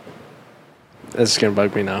name? this is gonna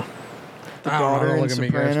bug me now. The I don't know, daughter don't in look at me,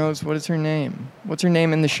 guys. Sopranos. What is her name? What's her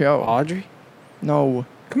name in the show? Audrey? No,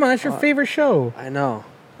 Come on, that's your favorite show. I know.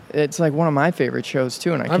 it's like one of my favorite shows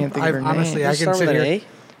too, and I can't think of her honestly, name. I Does it can start sit with an here. A?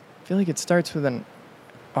 I feel like it starts with an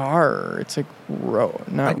R. It's like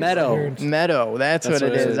not Meadow. Meadow. That's what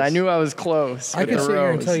it is. I knew I was close. I with can the sit here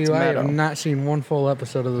and rose. tell It's you I Meadow. have not seen one full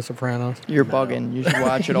episode of The Sopranos. You're bugging. You should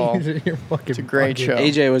watch it all. You're fucking It's a great bugging. show.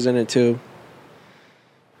 AJ was in it too.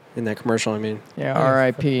 In that commercial, I mean. Yeah, Oh,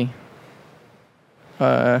 R.I.P.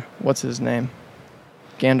 What's his name?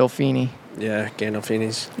 Gandolfini. Yeah,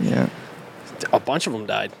 Gandolfini's. Yeah, A bunch of them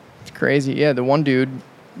died. it's crazy. Yeah, the one dude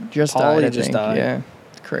just Paulie died. I just think. died. Yeah,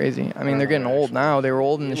 it's crazy. I mean, they're getting Actually. old now. They were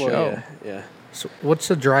old in the Well, show. Yeah. So what's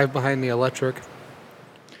the drive behind the electric?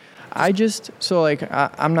 I'm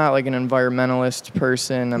not like an environmentalist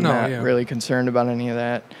person. I'm No, not yeah. really concerned about any of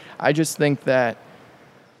that. I just think that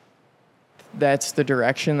that's the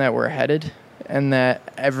direction that we're headed and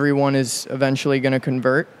that everyone is eventually going to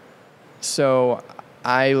convert. So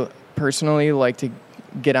I personally like to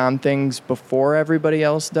get on things before everybody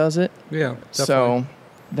else does it. Yeah, definitely. So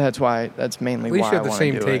that's mainly At least why you I have the want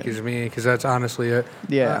same to do take it. as me, because that's honestly it.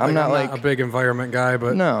 Yeah, I'm not like- a big environment guy,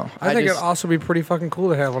 but No, I I think just- it'd also be pretty fucking cool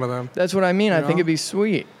to have one of them. That's what I mean. I You think know? it'd be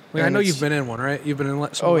sweet. I mean, I And know it's- you've been in one, right? You've been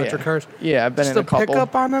in some Oh, electric yeah. cars. Yeah, I've been Just in a the couple.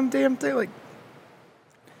 pickup on them damn thing, like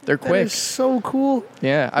They're that quick. is so cool.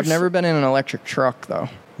 Yeah, I've never been in an electric truck though.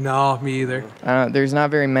 No, me either. There's not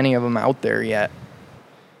very many of them out there yet.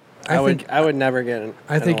 I would never get an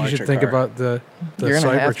I think you should think car. about the You're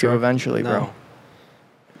gonna have to Cybertruck. eventually, bro. No.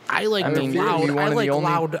 I like I the mean, loud. you're one I of the like only-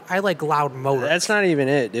 loud. I like loud motors. That's not even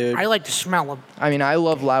it, dude. I like to smell them. I mean, I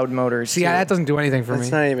love loud motors. See, too. that doesn't do anything for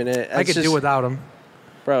That's me. not even it. I could do without them.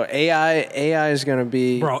 Bro, AI is gonna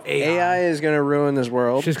be. Bro, AI is gonna ruin this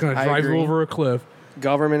world. It's just gonna I drive you agree. over a cliff.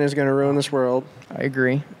 Government is gonna ruin this world. I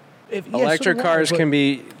agree. Electric cars can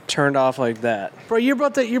be turned off like that. Bro, you're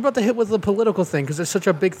about to hit with the political thing because it's such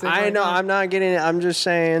a big thing. I right know. now. I'm not getting it. I'm just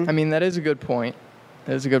saying. I mean, that is a good point.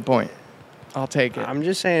 That is a good point. I'll take it. I'm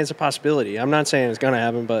just saying it's a possibility. I'm not saying it's gonna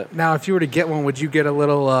happen, but Now, if you were to get one, would you get a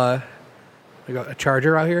little like a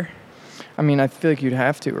charger out here? I mean, I feel like you'd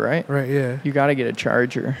have to, right? Right. Yeah. You got to get a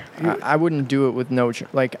charger. I wouldn't do it with no I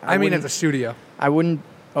mean, at wouldn't- the studio, I wouldn't.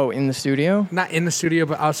 Oh, in the studio? not in the studio,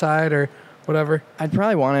 but outside or whatever. I'd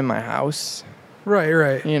probably want it in my house. Right.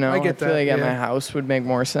 Right. You know, I get that. feel like at yeah. my house would make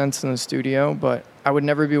more sense than the studio, but I would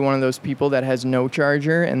never be one of those people that has no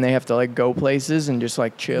charger and they have to like go places and just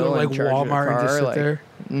like chill Go to, and like, charge their Walmart and car. just sit like, there?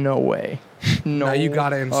 No way. No. No, you got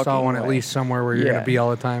to install fucking one at way. least somewhere where you're Yeah. gonna be all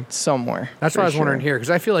the time. Somewhere. That's for what I was wondering sure. here because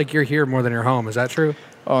I feel like you're here more than you're home. Is that true?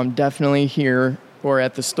 Oh, I'm definitely here or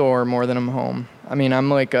at the store more than I'm home. I mean, I'm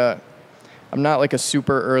not like a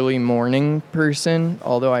super early morning person,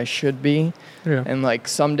 although I should be. Yeah. And like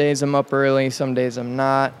some days I'm up early, some days I'm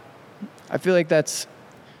not. I feel like there's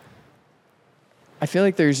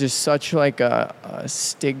just such like a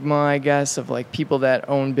stigma, I guess, of like people that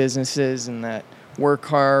own businesses and that work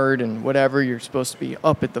hard and whatever. You're supposed to be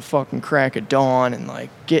up at the fucking crack of dawn and like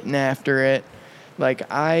getting after it. Like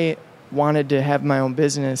I wanted to have my own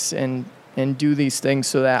business and do these things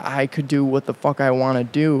so that I could do what the fuck I want to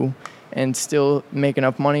do and still make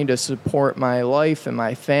enough money to support my life and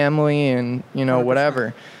my family and, you know, 100%.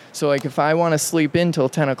 whatever. So like if I want to sleep in till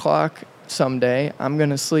 10 o'clock someday, I'm going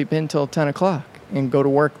to sleep in till 10 o'clock and go to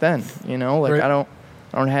work then, you know? Like Right. I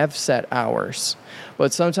don't have set hours.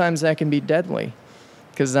 But sometimes that can be deadly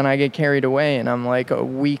because then I get carried away and I'm like a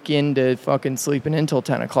week into fucking sleeping until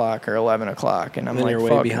 10 o'clock or 11 o'clock. And I'm then like, you're way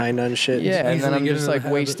fuck. behind on shit. Yeah, and then easily I'm get just into the like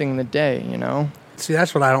habit. wasting the day, you know? See,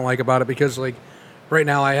 that's what I don't like about it because, like, right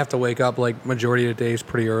now I have to wake up, like, majority of the days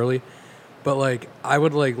pretty early. But, like, I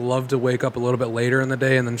would, like, love to wake up a little bit later in the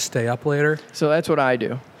day and then stay up later. So that's what I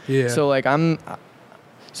do. Yeah. So like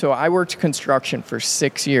so I worked construction for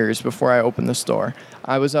 6 years before I opened the store.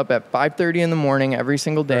 I was up at 5:30 in the morning every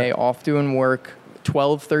single day, Right. off doing work,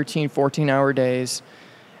 12, 13, 14-hour days.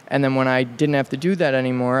 And then when I didn't have to do that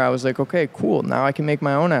anymore, I was like, okay, cool. Now I can make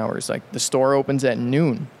my own hours. Like the store opens at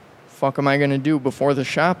noon. Fuck am I going to do before the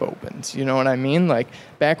shop opens? You know what I mean? Like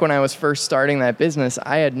back when I was first starting that business,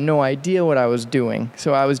 I had no idea what I was doing.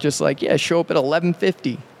 So I was just like, yeah, show up at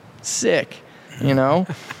 11:50. Sick, you know?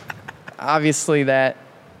 Obviously that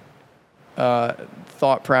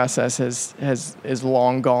thought process is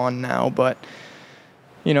long gone now, but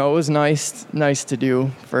you know, it was nice to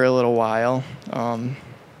do for a little while.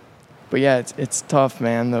 But yeah, it's tough,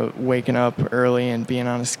 man, the waking up early and being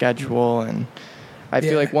on a schedule. And I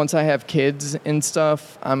feel Yeah. like once I have kids and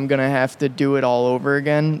stuff, I'm going to have to do it all over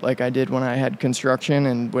again like I did when I had construction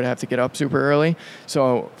and would have to get up super early.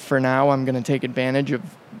 So for now, I'm going to take advantage of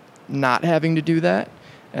not having to do that.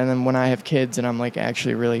 And then when I have kids and I'm like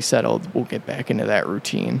actually really settled, we'll get back into that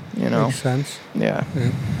routine, you know? Makes sense. Yeah.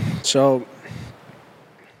 So,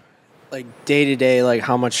 like day to day, like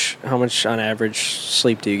how much on average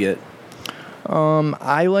sleep do you get?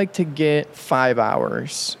 I like to get 5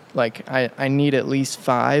 hours. Like I need at least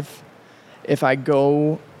 5. If I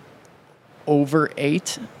go over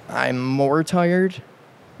 8, I'm more tired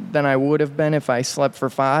than I would have been if I slept for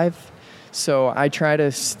 5. So I try to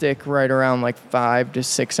stick right around like 5 to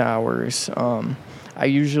 6 hours. I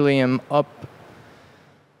usually am up,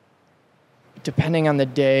 depending on the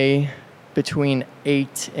day, between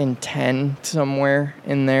 8 and 10, somewhere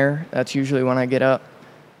in there. That's usually when I get up.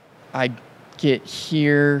 I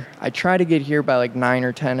try to get here by like 9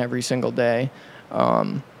 or 10 every single day.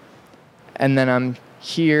 And then I'm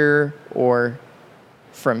here, or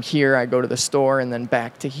from here I go to the store and then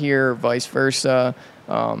back to here, or vice versa.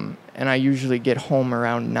 And I usually get home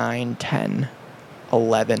around 9, 10,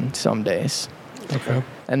 11 some days. Okay.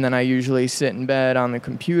 And then I usually sit in bed on the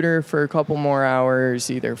computer for a couple more hours,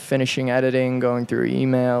 either finishing editing, going through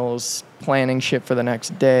emails, planning shit for the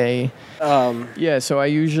next day. Yeah, so I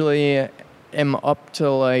usually am up to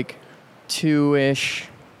like 2-ish,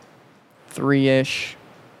 3-ish,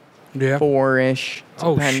 Yeah. 4-ish,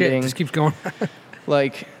 Oh, depending. shit. Just keeps going.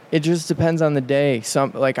 Like, it just depends on the day.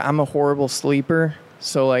 I'm a horrible sleeper,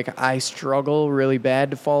 so like I struggle really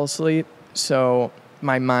bad to fall asleep. So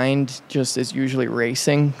my mind just is usually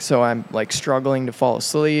racing, so I'm like struggling to fall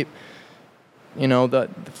asleep. You know, the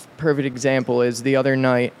perfect example is the other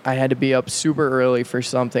night I had to be up super early for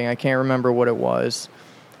something. I can't remember what it was,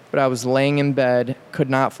 but I was laying in bed, could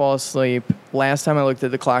not fall asleep. Last time I looked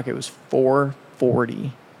at the clock, it was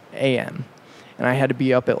 4:40 a.m. and I had to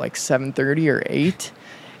be up at like 7:30 or 8.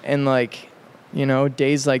 And like, you know,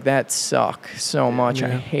 days like that suck so much. I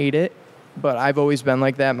hate it. But I've always been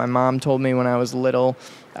like that. My mom told me when I was little,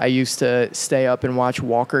 I used to stay up and watch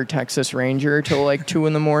Walker, Texas Ranger till like 2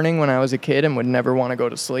 in the morning when I was a kid and would never want to go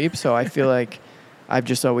to sleep. So I feel like I've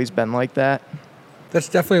just always been like that. That's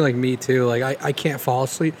definitely like me too. Like I can't fall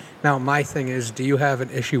asleep. Now my thing is, do you have an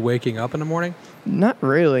issue waking up in the morning? Not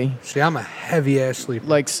really. See, I'm a heavy ass sleeper.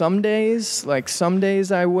 Like some days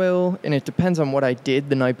I will, and it depends on what I did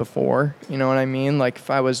the night before. You know what I mean? Like if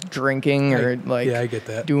I was drinking or like I get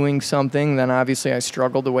that. doing something, then obviously I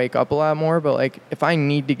struggle to wake up a lot more. But like if I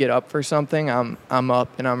need to get up for something, I'm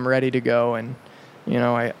up and I'm ready to go, and you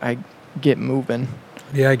know I get moving.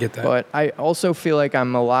 Yeah, I get that. But I also feel like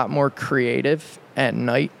I'm a lot more creative at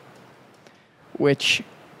night, which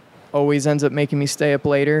always ends up making me stay up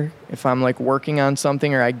later. If I'm like working on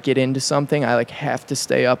something or I get into something, I like have to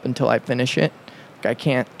stay up until I finish it. Like I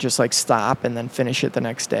can't just like stop and then finish it the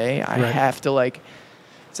next day. I have to like,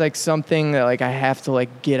 it's like something that like I have to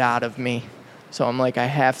like get out of me. So I'm like, I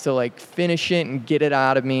have to like finish it and get it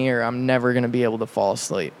out of me or I'm never going to be able to fall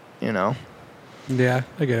asleep, you know? Yeah,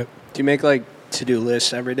 I get it. Do you make like to-do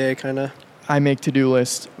lists every day, kind of? I make to-do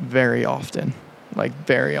lists very often. Like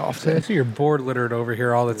very often. I see you're board littered over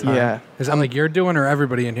here all the time. Yeah. Is that like you're doing or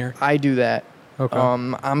everybody in here? I do that. Okay.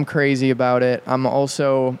 I'm crazy about it. I'm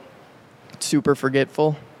also super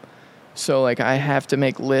forgetful. So like I have to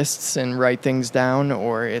make lists and write things down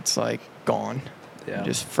or it's like gone. Yeah.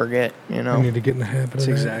 Just forget, you know. I need to get in the habit of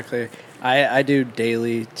that. Exactly. I do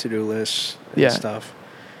daily to-do lists and stuff.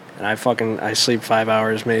 And I sleep 5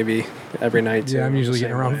 hours maybe every night too. Yeah, I'm usually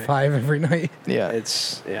getting around 5 every night. Yeah.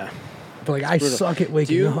 But like I suck at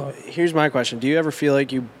waking up. Here's my question. Do you ever feel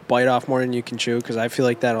like you bite off more than you can chew? Because I feel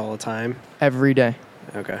like that all the time. Every day.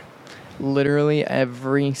 Okay. Literally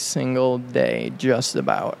every single day, just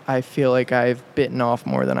about. I feel like I've bitten off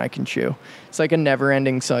more than I can chew. It's like a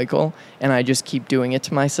never-ending cycle, and I just keep doing it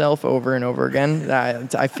to myself over and over again.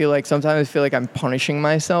 Sometimes I feel like I'm punishing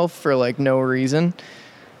myself for like no reason.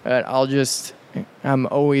 But I'm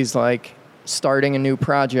always like starting a new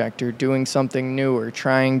project or doing something new or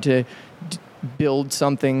trying to build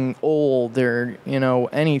something old or, you know,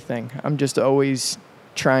 anything. I'm just always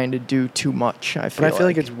trying to do too much, I feel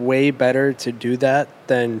like it's way better to do that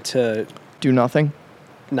than to do nothing.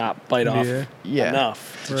 Not bite off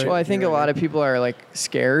enough. Right. Well, I think a lot of people are like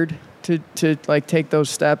scared to like take those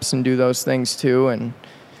steps and do those things too, and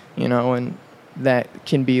you know, and that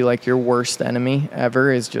can be like your worst enemy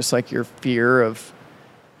ever is just like your fear of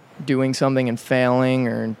doing something and failing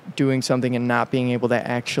or doing something and not being able to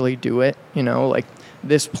actually do it. You know, like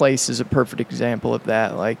this place is a perfect example of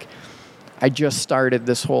that. Like I just started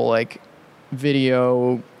this whole like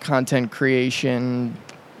video content creation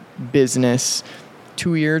business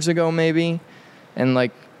 2 years ago maybe, and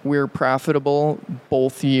like we're profitable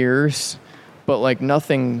both years, but like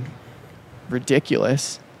nothing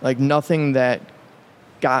ridiculous, like nothing that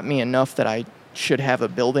got me enough that I should have a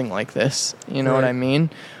building like this, you know what I mean?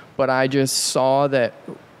 But I just saw that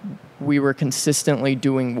we were consistently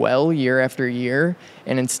doing well year after year,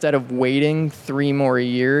 and instead of waiting 3 more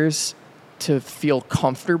years to feel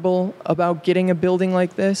comfortable about getting a building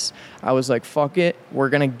like this, I was like, fuck it, we're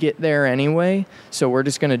going to get there anyway, so we're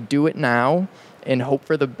just going to do it now and hope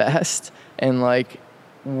for the best, and like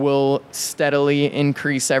we'll steadily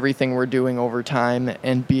increase everything we're doing over time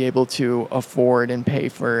and be able to afford and pay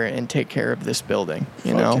for and take care of this building,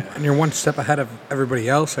 you know? Yeah. And you're one step ahead of everybody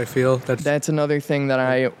else, I feel. That's another thing that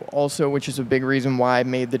I also, which is a big reason why I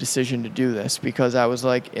made the decision to do this, because I was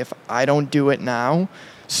like, if I don't do it now,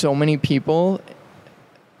 so many people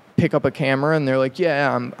pick up a camera and they're like,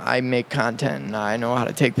 yeah, I make content and I know how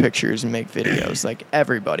to take pictures and make videos. Like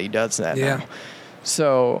everybody does that now.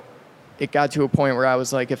 So it got to a point where I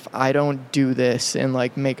was like, if I don't do this and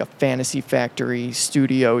like make a Fantasy Factory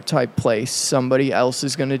studio type place, somebody else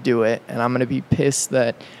is going to do it. And I'm going to be pissed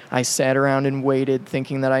that I sat around and waited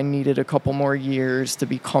thinking that I needed a couple more years to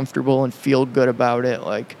be comfortable and feel good about it.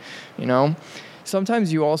 Like, you know,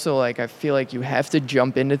 sometimes you also like, I feel like you have to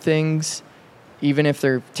jump into things, even if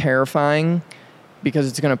they're terrifying, because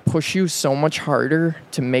it's going to push you so much harder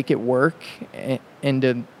to make it work and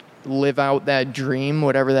to live out that dream,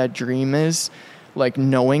 whatever that dream is, like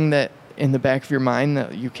knowing that in the back of your mind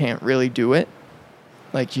that you can't really do it.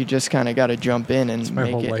 Like you just kind of got to jump in and My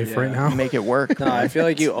make whole it life right now. make it work. No, I feel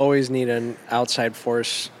like you always need an outside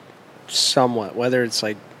force somewhat, whether it's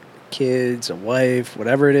like kids, a wife,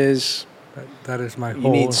 whatever it is. That is my You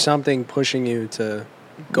whole... need something pushing you to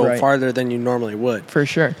go Right. farther than you normally would. For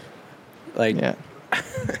sure. Like, Yeah.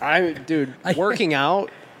 Working out,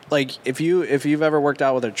 like if you've ever worked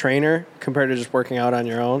out with a trainer compared to just working out on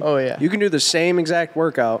your own, Oh, yeah. you can do the same exact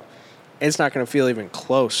workout. It's not going to feel even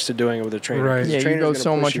close to doing it with a trainer. Right. 'Cause the Yeah, you trainer's go gonna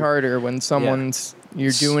so push much you. harder when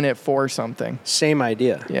you're doing it for something. Same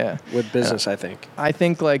idea. Yeah. With business, I think. I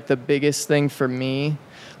think like the biggest thing for me,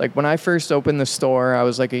 like when I first opened the store, I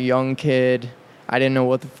was like a young kid. I didn't know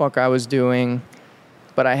what the fuck I was doing,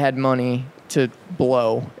 but I had money to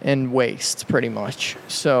blow and waste pretty much.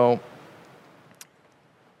 So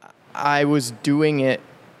I was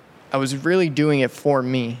really doing it for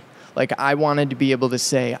me. Like I wanted to be able to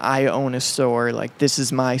say, I own a store, like this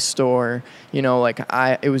is my store. You know, like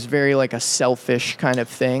it was very like a selfish kind of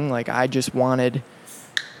thing. Like I wanted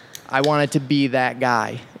to be that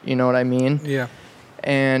guy. You know what I mean? Yeah.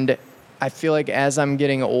 And I feel like as I'm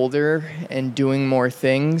getting older and doing more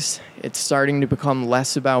things, it's starting to become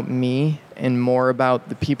less about me and more about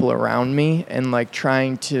the people around me and like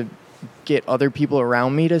trying to get other people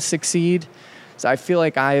around me to succeed. So I feel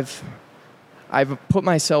like I've put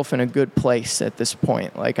myself in a good place at this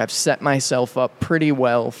point. Like I've set myself up pretty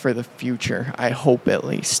well for the future, I hope at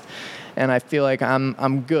least. And I feel like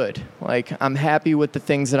I'm good. Like I'm happy with the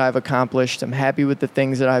things that I've accomplished. I'm happy with the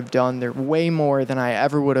things that I've done. They're way more than I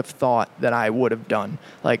ever would have thought that I would have done.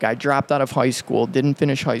 Like I dropped out of high school, didn't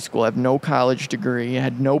finish high school, have no college degree,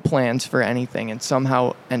 had no plans for anything, and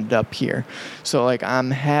somehow ended up here. So like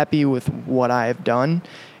I'm happy with what I have done.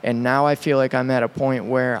 And now I feel like I'm at a point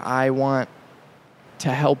where I want to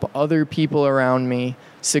help other people around me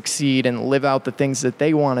succeed and live out the things that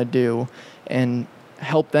they want to do and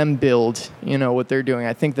help them build, what they're doing.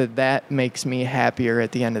 I think that makes me happier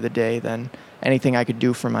at the end of the day than anything I could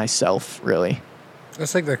do for myself, really.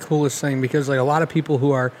 That's like the coolest thing because like a lot of people who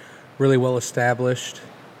are really well established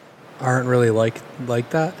aren't really like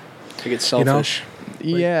that. To get selfish.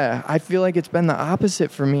 Yeah, I feel like it's been the opposite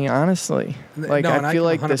for me, honestly. Like I feel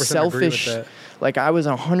like the selfish, like I was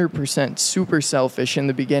 100% super selfish in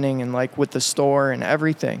the beginning and like with the store and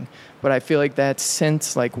everything. But I feel like that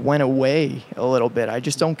since like went away a little bit. I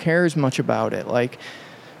just don't care as much about it. Like,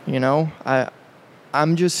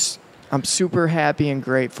 I'm super happy and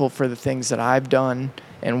grateful for the things that I've done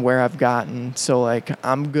and where I've gotten. So like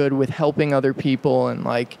I'm good with helping other people and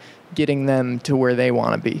like getting them to where they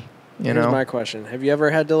want to be. Here's my question. Have you ever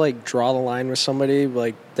had to like draw the line with somebody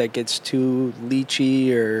like that gets too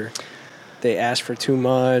leechy or they ask for too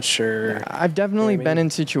much or... I've definitely been in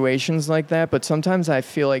situations like that, but sometimes I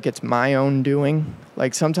feel like it's my own doing.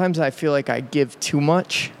 Like sometimes I feel like I give too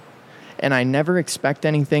much and I never expect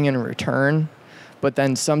anything in return. But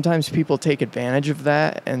then sometimes people take advantage of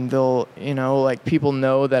that and they'll, like people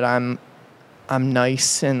know that I'm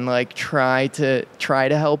nice and like try to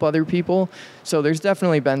help other people. So there's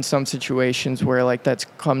definitely been some situations where like that's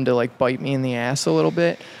come to like bite me in the ass a little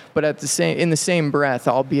bit. But in the same breath,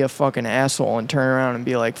 I'll be a fucking asshole and turn around and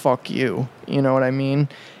be like, fuck you. You know what I mean?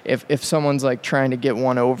 If someone's like trying to get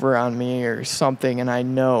one over on me or something and I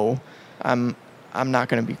know I'm not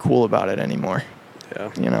going to be cool about it anymore.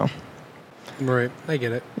 Yeah. Right. I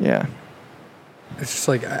get it. Yeah. It's just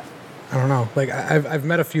like, I don't know. Like I've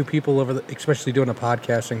met a few people especially doing a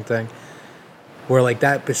podcasting thing where like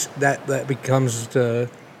that becomes to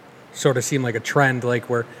sort of seem like a trend, like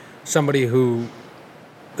where somebody who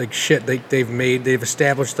like shit, they've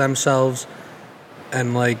established themselves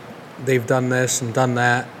and like they've done this and done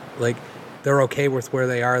that. Like they're okay with where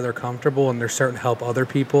they are, they're comfortable and they're starting to help other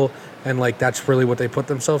people. And like, that's really what they put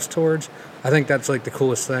themselves towards. I think that's like the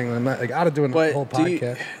coolest thing. I'm not like out of doing the whole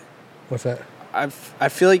podcast. What's that? I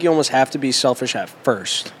feel like you almost have to be selfish at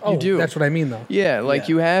first. Oh, you do. That's what I mean though. Yeah, like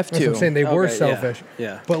you have to. That's what I'm saying. They were Okay, selfish.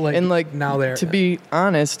 Yeah. But like, And like now they're... to be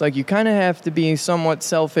honest, like you kind of have to be somewhat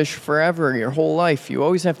selfish forever, your whole life. You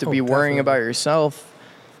always have to be worrying about yourself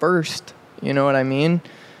first. You know what I mean?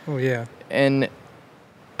 Oh yeah. And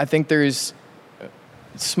I think there's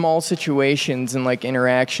small situations and like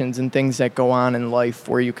interactions and things that go on in life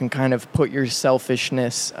where you can kind of put your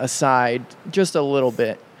selfishness aside just a little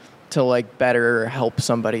bit to like better help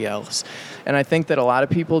somebody else. And I think that a lot of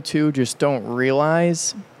people too just don't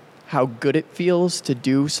realize how good it feels to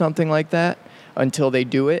do something like that until they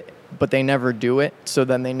do it, but they never do it. So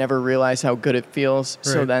then they never realize how good it feels. Right.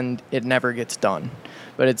 So then it never gets done.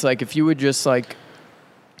 But it's like, if you would just like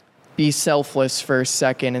be selfless for a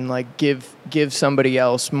second and like give somebody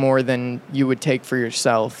else more than you would take for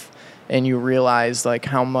yourself and you realize like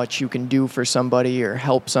how much you can do for somebody or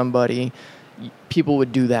help somebody, people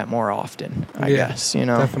would do that more often, I guess, you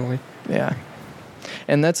know? Definitely. Yeah.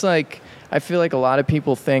 And that's like, I feel like a lot of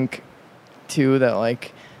people think too that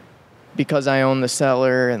like, because I own the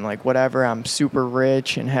Cellar and like whatever, I'm super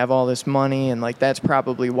rich and have all this money, and like that's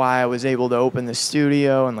probably why I was able to open the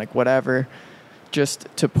studio and like whatever. Just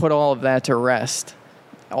to put all of that to rest,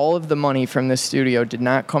 all of the money from this studio did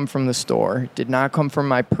not come from the store, did not come from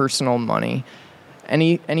my personal money.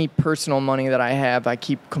 Any personal money that I have, I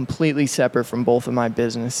keep completely separate from both of my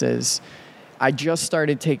businesses. I just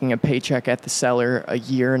started taking a paycheck at the Cellar a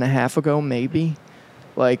year and a half ago, maybe.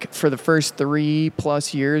 Like, for the first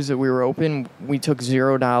 3+ years that we were open, we took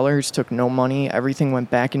 $0, took no money. Everything went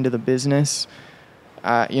back into the business.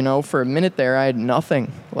 You know, for a minute there, I had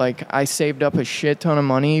nothing. Like, I saved up a shit ton of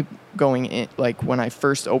money going in, like, when I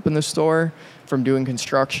first opened the store from doing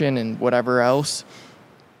construction and whatever else.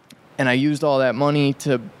 And I used all that money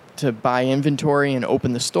to buy inventory and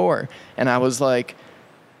open the store. And I was like,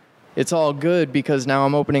 it's all good because now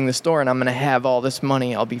I'm opening the store and I'm going to have all this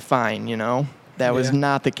money. I'll be fine, you know? That was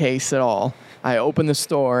not the case at all. I opened the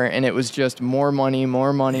store and it was just more money,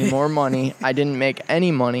 more money, more money. I didn't make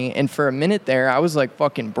any money. And for a minute there, I was like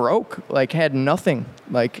fucking broke, like had nothing.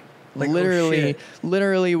 Like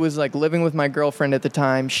literally was like living with my girlfriend at the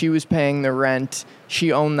time. She was paying the rent.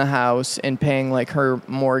 She owned the house and paying like her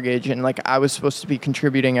mortgage. And like I was supposed to be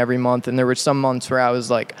contributing every month. And there were some months where I was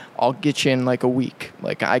like, I'll get you in like a week.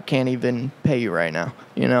 Like I can't even pay you right now,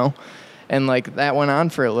 you know? And like that went on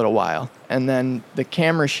for a little while. And then the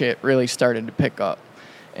camera shit really started to pick up.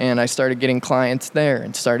 And I started getting clients there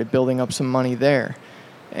and started building up some money there.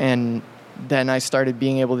 And then I started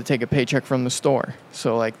being able to take a paycheck from the store.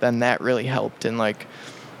 So like then that really helped. And like,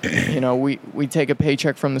 you know, we take a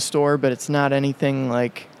paycheck from the store, but it's not anything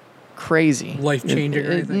like crazy. Life-changing or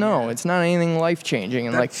anything? No, it's not anything life-changing.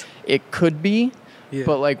 And like it could be,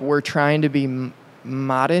 but like we're trying to be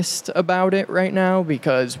modest about it right now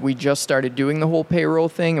because we just started doing the whole payroll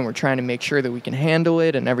thing and we're trying to make sure that we can handle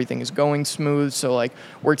it and everything is going smooth. So like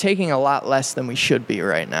we're taking a lot less than we should be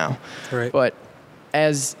right now. Right. But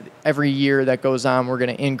as every year that goes on, we're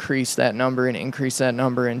going to increase that number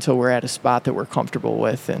until we're at a spot that we're comfortable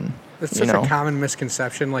with. And it's such a common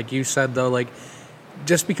misconception, like you said, though, like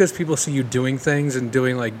just because people see you doing things and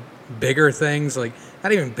doing like bigger things, like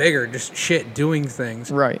not even bigger, just shit doing things.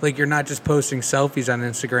 Right. Like you're not just posting selfies on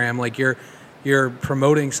Instagram, like you're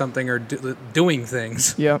promoting something or doing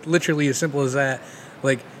things. Yeah. Literally as simple as that.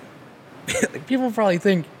 Like people probably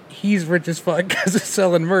think he's rich as fuck because of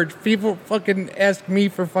selling merch. People fucking ask me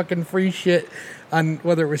for fucking free shit on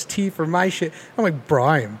whether it was teeth or my shit. I'm like, bro,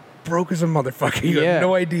 I am broke as a motherfucker. You have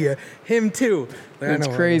no idea. Him too. Like, That's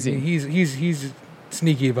crazy. He's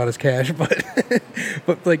sneaky about his cash, but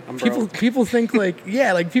like people think like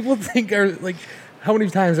people think are like, how many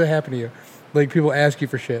times that happened to you? Like people ask you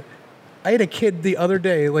for shit. I had a kid the other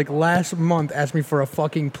day, like last month, ask me for a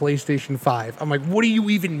fucking PlayStation 5. I'm like, what do you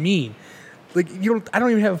even mean? Like I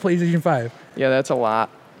don't even have a PlayStation 5. Yeah, that's a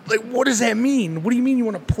lot. Like what does that mean? What do you mean you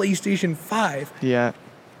want a PlayStation 5? Yeah.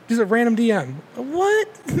 Just a random DM.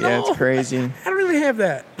 What? No, yeah, it's crazy. I don't even have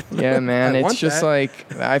that. Yeah, man. It's just that.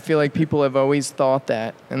 like, I feel like people have always thought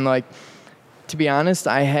that. And like, to be honest,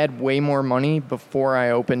 I had way more money before I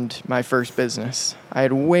opened my first business. I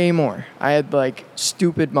had way more. I had like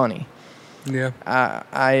stupid money.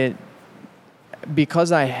 Yeah.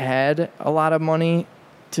 Because I had a lot of money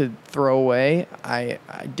to throw away, I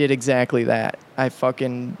did exactly that. I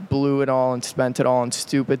fucking blew it all and spent it all on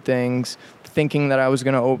stupid things, thinking that I was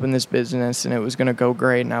going to open this business and it was going to go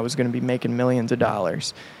great and I was going to be making millions of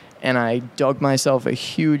dollars. And I dug myself a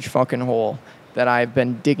huge fucking hole that I've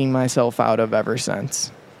been digging myself out of ever since,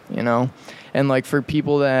 you know? And like for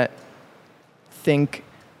people that think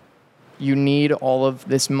you need all of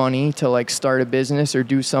this money to like start a business or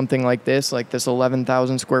do something like this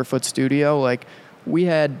 11,000 square foot studio, like we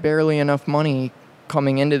had barely enough money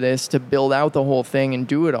coming into this to build out the whole thing and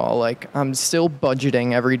do it all. Like I'm still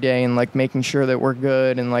budgeting every day and like making sure that we're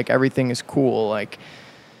good and like everything is cool. Like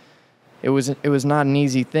it was not an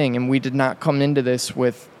easy thing, and we did not come into this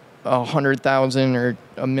with $100,000 or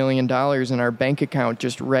 $1 million in our bank account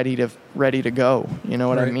just ready to go. You know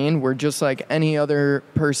what I mean? We're just like any other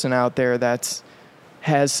person out there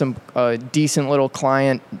has some decent little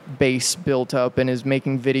client base built up and is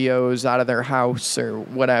making videos out of their house or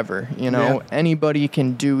whatever, you know. Anybody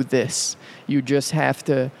can do this. You just have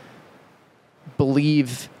to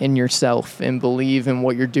believe in yourself and believe in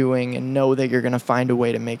what you're doing and know that you're going to find a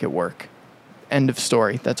way to make it work. End of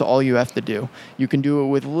story. That's all you have to do. You can do it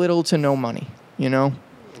with little to no money, you know.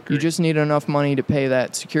 You just need enough money to pay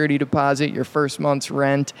that security deposit, your first month's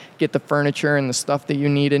rent, get the furniture and the stuff that you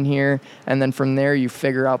need in here, and then from there you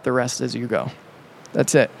figure out the rest as you go.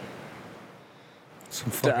 That's it.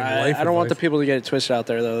 Some fucking life I don't want the advice. people to get it twisted out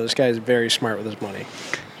there, though. This guy is very smart with his money.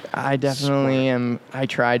 I definitely am. I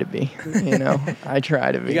try to be. I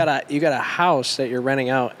try to be. You got a house that you're renting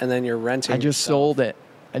out, and then you're renting. I just yourself. sold it.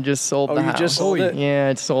 I just sold the house. You just sold it? Yeah,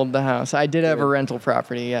 I sold the house. I did have a rental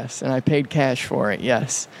property, yes, and I paid cash for it,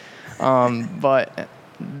 yes. But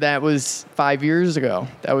that was 5 years ago.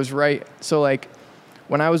 That was right. So, like,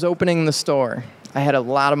 when I was opening the store, I had a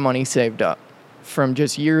lot of money saved up from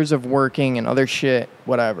just years of working and other shit,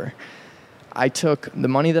 whatever. I took the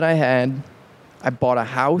money that I had, I bought a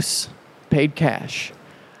house, paid cash.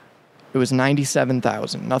 It was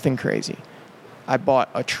 $97,000, nothing crazy. I bought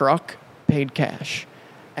a truck, paid cash.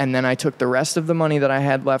 And then I took the rest of the money that I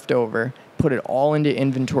had left over, put it all into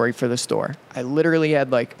inventory for the store. I literally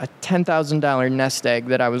had like a $10,000 nest egg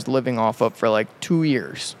that I was living off of for like 2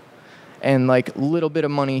 years. And like a little bit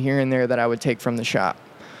of money here and there that I would take from the shop.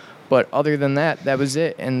 But other than that, that was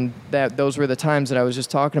it. And those were the times that I was just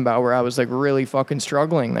talking about where I was like really fucking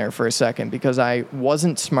struggling there for a second because I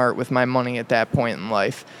wasn't smart with my money at that point in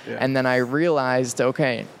life. Yeah. And then I realized,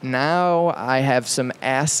 okay, now I have some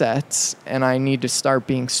assets and I need to start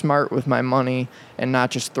being smart with my money and not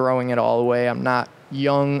just throwing it all away. I'm not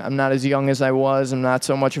young. I'm not as young as I was. I'm not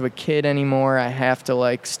so much of a kid anymore. I have to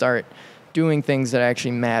like start doing things that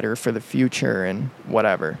actually matter for the future and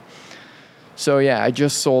whatever. So yeah, I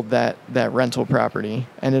just sold that rental property.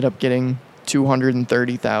 Ended up getting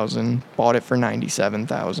 $230,000. Bought it for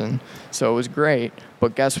 $97,000. So it was great.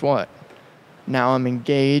 But guess what? Now I'm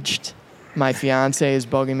engaged. My fiance is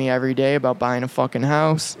bugging me every day about buying a fucking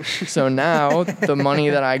house. So now the money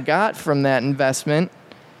that I got from that investment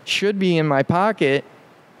should be in my pocket.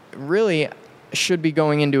 Really should be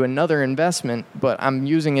going into another investment, but I'm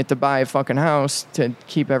using it to buy a fucking house to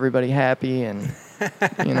keep everybody happy and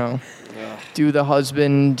do the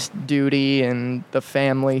husband duty and the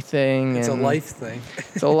family thing. It's a life thing.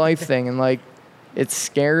 It's a life thing. And, like, it's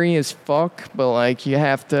scary as fuck, but, like, you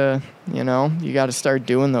have to, you got to start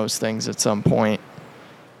doing those things at some point.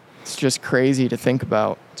 It's just crazy to think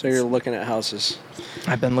about. So you're looking at houses?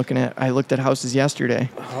 I looked at houses yesterday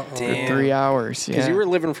for 3 hours. Because you were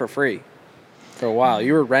living for free for a while.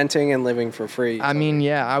 You were renting and living for free. I mean,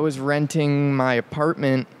 yeah, I was renting my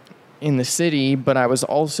apartment in the city, but I was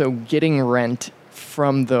also getting rent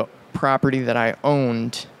from the property that I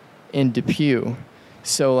owned in Depew.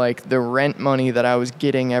 So, like, the rent money that I was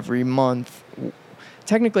getting every month,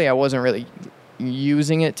 technically I wasn't really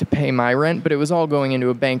using it to pay my rent, but it was all going into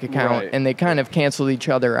a bank account, and they kind of canceled each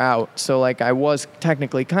other out. So, like, I was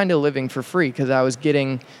technically kind of living for free because I was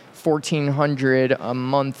getting $1,400 a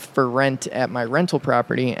month for rent at my rental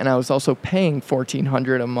property, and I was also paying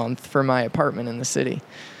 $1,400 a month for my apartment in the city.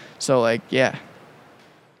 So, like, yeah,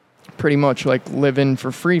 pretty much like living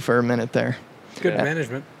for free for a minute there. Good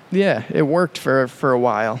management. Yeah, it worked for a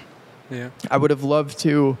while. Yeah. I would have loved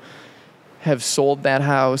to have sold that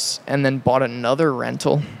house and then bought another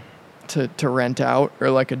rental to rent out,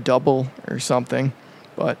 or like a double or something.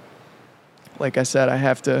 But like I said, I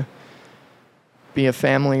have to be a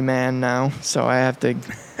family man now, so I have to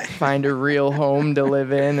find a real home to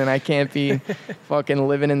live in, and I can't be fucking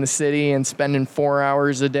living in the city and spending 4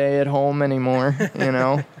 hours a day at home anymore,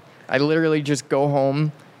 I literally just go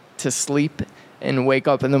home to sleep and wake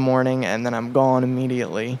up in the morning, and then I'm gone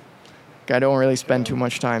immediately. I don't really spend too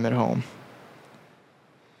much time at home.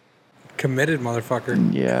 Committed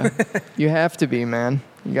motherfucker. Yeah. You have to be, man.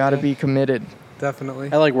 You got to be committed.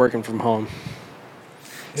 Definitely. I like working from home.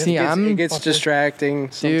 See, it gets distracting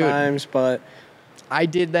sometimes, but I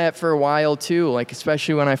did that for a while too. Like,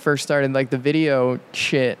 especially when I first started like the video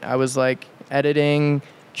shit, I was like editing,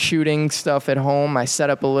 shooting stuff at home. I set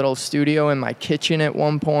up a little studio in my kitchen at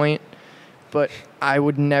one point, but I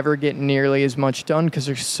would never get nearly as much done because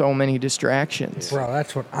there's so many distractions. Bro,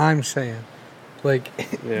 that's what I'm saying. Like,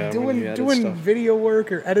 doing stuff. video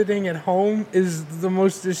work or editing at home is the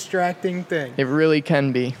most distracting thing. It really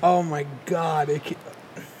can be. Oh my God.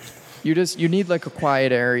 You need like a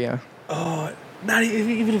quiet area. Not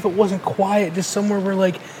even if it wasn't quiet, just somewhere where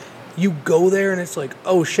like you go there and it's like,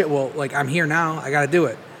 oh shit, well, like I'm here now, I gotta do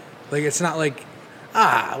it. Like, it's not like,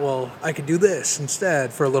 well, I could do this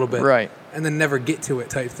instead for a little bit. Right. And then never get to it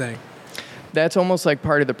type thing. That's almost like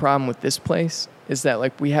part of the problem with this place is that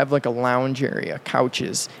like we have like a lounge area,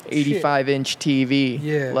 couches, 85-inch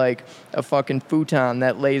TV, like a fucking futon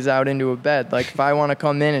that lays out into a bed. Like if I want to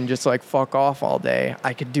come in and just like fuck off all day,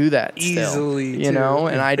 I could do that easily, still,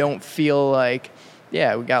 and I don't feel like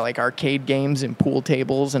yeah, we got like arcade games and pool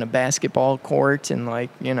tables and a basketball court, and like,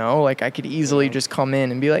 you know, like I could easily just come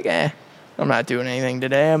in and be like, I'm not doing anything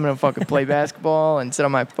today. I'm gonna fucking play basketball and sit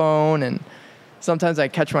on my phone. And sometimes I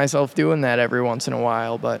catch myself doing that every once in a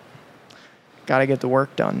while, but gotta get the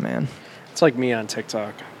work done, man. It's like me on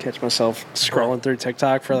TikTok. Catch myself scrolling through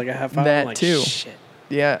TikTok for like a half hour. That I'm like, too. Shit.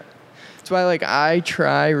 Yeah. That's why, like, I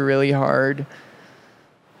try really hard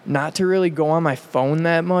not to really go on my phone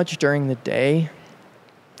that much during the day.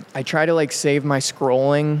 I try to, like, save my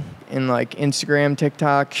scrolling in, like, Instagram,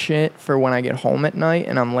 TikTok shit for when I get home at night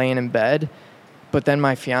and I'm laying in bed. But then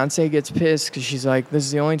my fiance gets pissed because she's like, this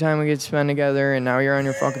is the only time we get to spend together, and now you're on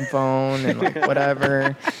your fucking phone and like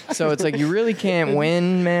whatever. So it's like you really can't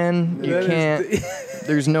win, man. You can't.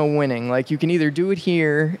 There's no winning. Like you can either do it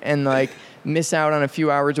here and like miss out on a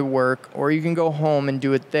few hours of work, or you can go home and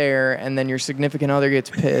do it there, and then your significant other gets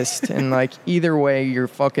pissed. And like either way, you're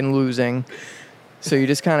fucking losing. So you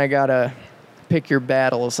just kind of gotta pick your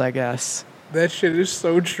battles, I guess. That shit is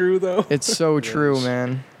so true, though. It's so true,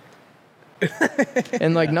 man.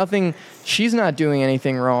 And like nothing, she's not doing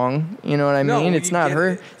anything wrong. You know what I mean? It's not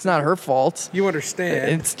her. It's not her fault. You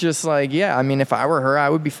understand? It's just like, yeah. I mean, if I were her, I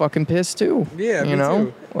would be fucking pissed too. Yeah, you me know,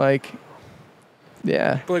 too. like,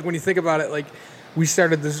 yeah. But like when you think about it, like we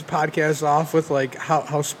started this podcast off with like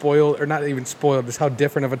how spoiled, or not even spoiled, just how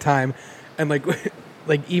different of a time, and like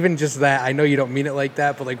like even just that. I know you don't mean it like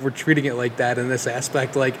that, but like we're treating it like that in this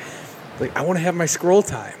aspect, like I want to have my scroll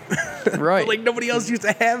time. Right. But like nobody else used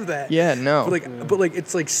to have that. Yeah, no. But like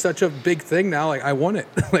it's like such a big thing now. Like I want it.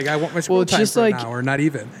 Like I want my scroll time just for like, an hour, not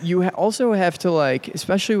even. You also have to like,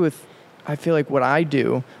 especially with, I feel like what I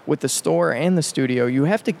do with the store and the studio, you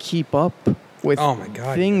have to keep up with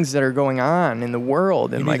things that are going on in the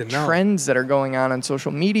world and like trends that are going on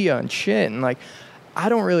social media and shit. And like, I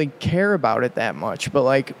don't really care about it that much, but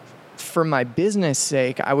like for my business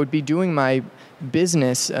sake, I would be doing my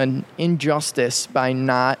business an injustice by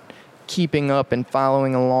not keeping up and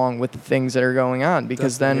following along with the things that are going on,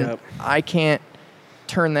 because then I can't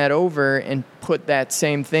turn that over and put that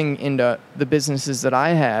same thing into the businesses that I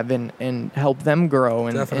have and help them grow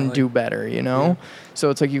and do better, you know? Yeah. So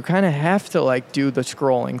it's like you kind of have to like do the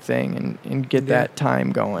scrolling thing and get that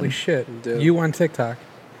time going. Holy shit. You on TikTok.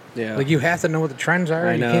 Yeah. Like you have to know what the trends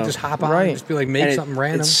are. You can't just hop on and just be like, make something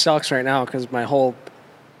random. It sucks right now because my whole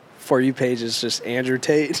For You page is just Andrew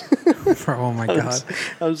Tate. Oh my God.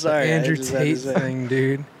 I'm sorry. The Andrew Tate thing,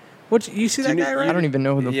 dude. You see that guy, right? I don't even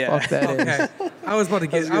know who the fuck that is. I was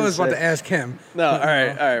about to ask him. No, all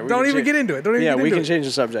right. Don't even get into it. We can change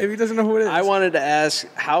the subject. If he doesn't know who it is. I wanted to ask,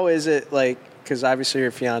 how is it like, because obviously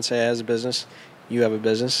your fiance has a business, you have a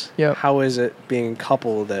business. Yeah. How is it being a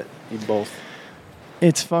couple that you both?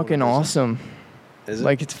 It's fucking awesome. Is it?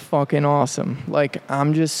 Like, it's fucking awesome. Like,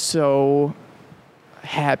 I'm just so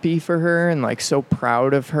happy for her and like so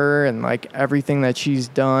proud of her and like everything that she's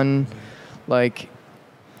done. Like,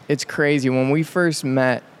 it's crazy. When we first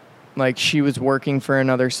met, like she was working for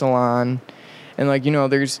another salon, and like, you know,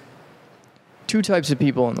 there's two types of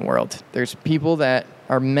people in the world. There's people that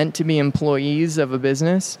are meant to be employees of a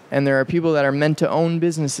business, and there are people that are meant to own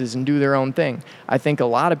businesses and do their own thing. I think a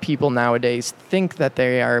lot of people nowadays think that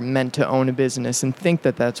they are meant to own a business and think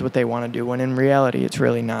that that's what they want to do, when in reality it's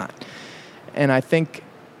really not. And I think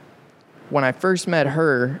when I first met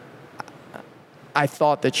her, I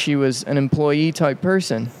thought that she was an employee type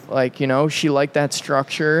person. Like, you know, she liked that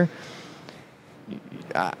structure.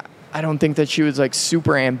 I don't think that she was like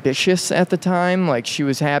super ambitious at the time. Like, she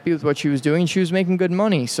was happy with what she was doing. She was making good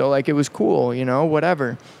money. So like, it was cool, you know,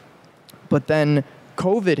 whatever. But then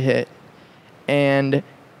COVID hit, and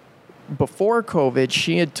before COVID,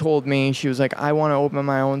 she had told me, she was like, I want to open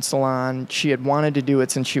my own salon. She had wanted to do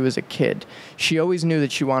it since she was a kid. She always knew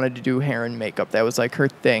that she wanted to do hair and makeup. That was like her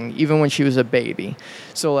thing, even when she was a baby.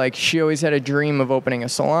 So like, she always had a dream of opening a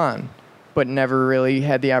salon, but never really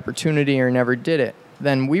had the opportunity or never did it.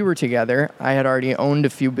 Then we were together. I had already owned a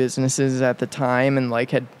few businesses at the time and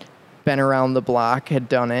like had been around the block, had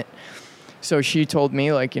done it. So she told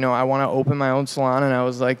me, like, you know, I want to open my own salon. And I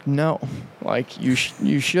was like, no, like, you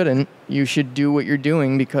shouldn't. You should do what you're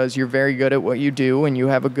doing because you're very good at what you do and you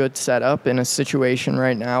have a good setup in a situation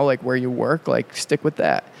right now, like where you work, like, stick with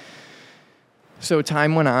that. So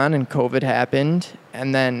time went on and COVID happened,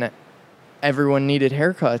 and then everyone needed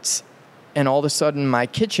haircuts. And all of a sudden, my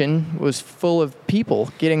kitchen was full of people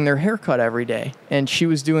getting their haircut every day. And she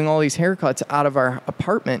was doing all these haircuts out of our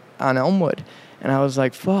apartment on Elmwood. And I was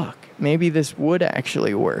like, fuck, maybe this would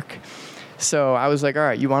actually work. So I was like, all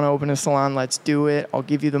right, you want to open a salon? Let's do it. I'll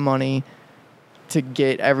give you the money to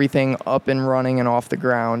get everything up and running and off the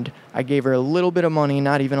ground. I gave her a little bit of money,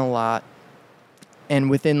 not even a lot. And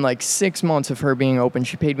within like 6 months of her being open,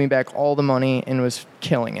 she paid me back all the money and was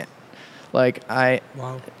killing it. Like, I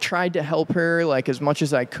tried to help her like as much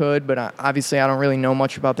as I could, but obviously I don't really know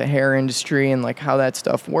much about the hair industry and like how that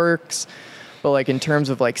stuff works. But like in terms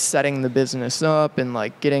of like setting the business up and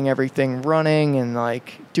like getting everything running and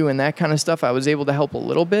like doing that kind of stuff, I was able to help a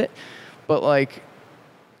little bit. But like,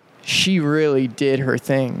 she really did her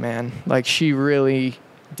thing, man. Like, she really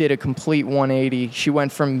did a complete 180. She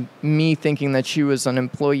went from me thinking that she was an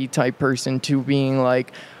employee type person to being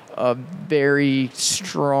like a very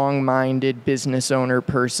strong-minded business owner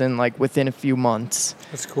person, like within a few months.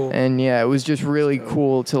 That's cool. And yeah, it was just really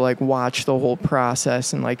cool to like watch the whole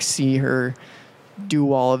process and like see her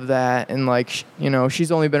do all of that. And like, you know,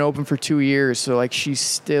 she's only been open for 2 years, so like she's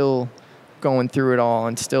still going through it all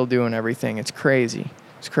and still doing everything. It's crazy.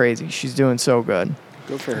 It's crazy. She's doing so good.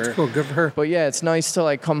 Good for her. That's cool. Good for her. But yeah, it's nice to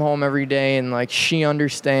like come home every day and like she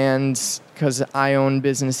understands, because I own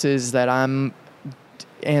businesses, that I'm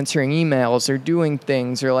answering emails or doing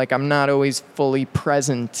things, or like I'm not always fully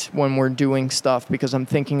present when we're doing stuff because I'm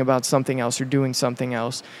thinking about something else or doing something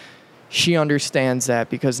else. She understands that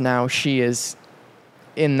because now she is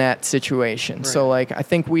in that situation. Right. So like I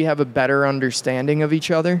think we have a better understanding of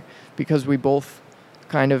each other because we both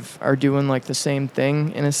kind of are doing like the same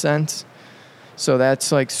thing in a sense. So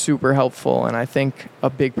that's like super helpful, and I think a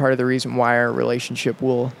big part of the reason why our relationship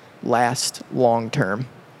will last long term.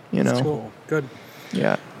 You know, that's cool. Good.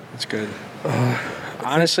 Yeah, that's good.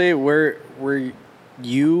 Honestly, were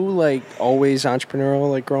you like always entrepreneurial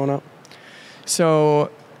like growing up? So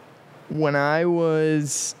when I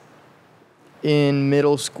was in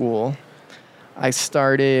middle school, I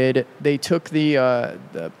started. They took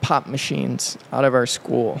the pop machines out of our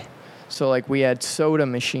school. So, like, we had soda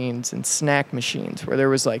machines and snack machines where there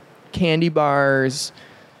was, like, candy bars,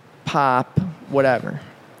 pop, whatever.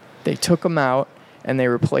 They took them out, and they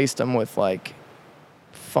replaced them with, like,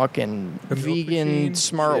 fucking vegan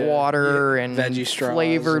smart water and veggie straws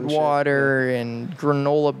flavored and water and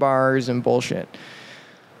granola bars and bullshit.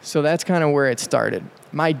 So that's kind of where it started.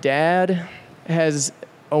 My dad has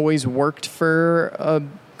always worked for a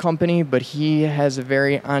company, but he has a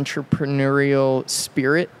very entrepreneurial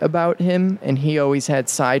spirit about him, and he always had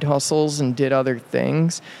side hustles and did other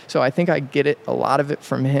things. So I think I get a lot of it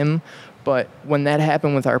from him. But when that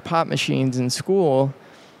happened with our pop machines in school,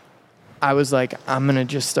 I was like, I'm gonna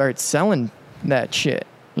just start selling that shit,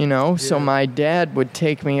 you know? Yeah. So my dad would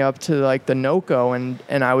take me up to like the NOCO,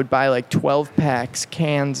 and I would buy like 12 packs,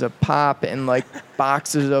 cans of pop, and like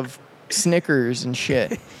boxes of Snickers and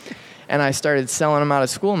shit. And I started selling them out of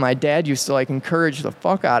school. My dad used to like encourage the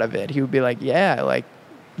fuck out of it. He would be like, yeah, like,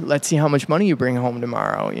 let's see how much money you bring home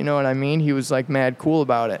tomorrow. You know what I mean? He was like mad cool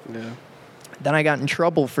about it. Yeah. Then I got in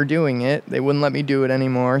trouble for doing it. They wouldn't let me do it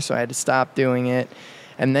anymore, so I had to stop doing it.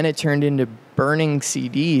 And then it turned into burning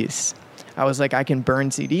CDs. I was like, I can burn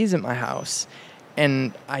CDs at my house.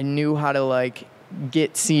 And I knew how to like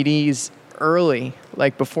get CDs early,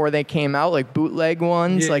 like before they came out, like bootleg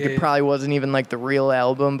ones. It probably wasn't even like the real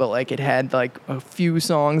album, but like it had like a few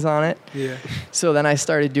songs on it. Yeah. So then I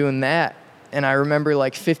started doing that, and I remember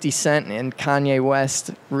like 50 Cent and Kanye West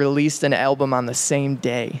released an album on the same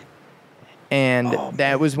day. And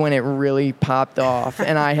that was when it really popped off.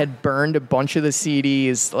 And I had burned a bunch of the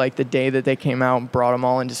CDs like the day that they came out and brought them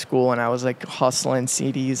all into school. And I was like hustling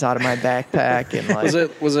CDs out of my backpack. And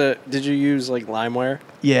like, was it? Did you use like LimeWire?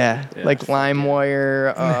 Yeah, like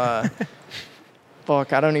LimeWire.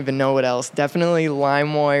 Fuck, I don't even know what else. Definitely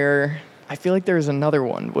LimeWire. I feel like there's another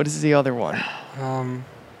one. What is the other one?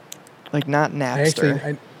 Like not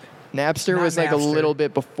Napster. Napster was like a little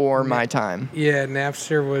bit before my time. Yeah,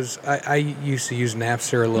 Napster was... I used to use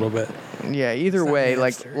Napster a little bit. Yeah, either way,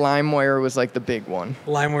 like LimeWire was like the big one.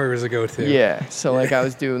 LimeWire was a go-to. Yeah, so like I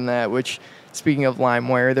was doing that, which, speaking of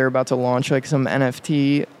LimeWire, they're about to launch like some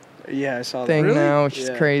NFT I saw thing that. now, which is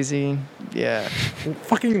crazy. Yeah.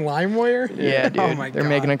 Fucking LimeWire? Yeah, dude. Oh my God. They're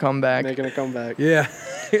making a comeback. Yeah.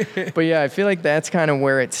 But yeah, I feel like that's kind of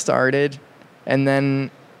where it started. And then,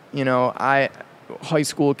 you know, high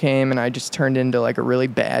school came and I just turned into like a really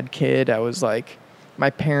bad kid. I was like, my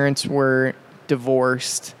parents were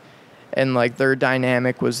divorced and like their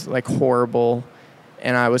dynamic was like horrible,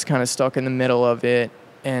 and I was kind of stuck in the middle of it,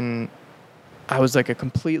 and I was like a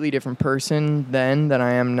completely different person then than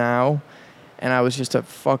I am now, and I was just a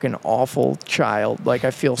fucking awful child. Like,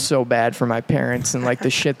 I feel so bad for my parents and like the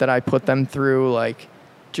shit that I put them through, like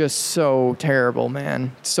just so terrible,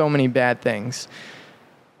 man. So many bad things.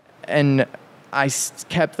 And I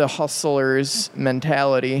kept the hustler's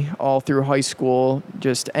mentality all through high school.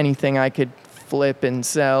 Just anything I could flip and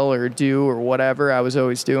sell or do or whatever, I was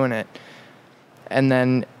always doing it. And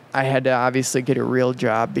then I had to obviously get a real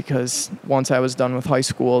job because once I was done with high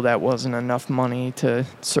school, that wasn't enough money to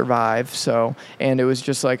survive. So, and it was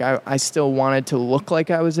just like I still wanted to look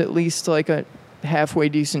like I was at least like a halfway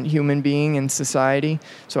decent human being in society.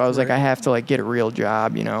 So I was like, I have to like get a real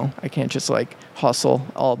job, you know. I can't just like hustle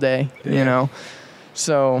all day, you know.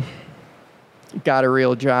 So got a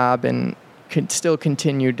real job and still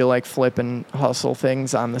continued to like flip and hustle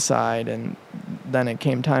things on the side. And then it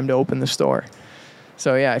came time to open the store.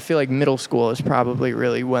 So yeah, I feel like middle school is probably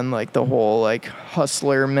really when like the whole like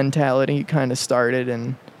hustler mentality kind of started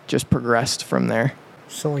and just progressed from there.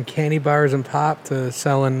 Selling candy bars and pop to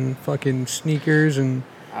selling fucking sneakers and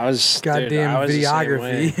goddamn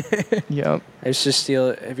videography. Yep. I used to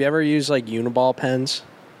steal. Have you ever used like Uniball pens?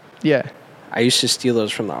 Yeah. I used to steal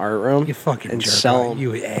those from the art room. You fucking and jerk sell out, them.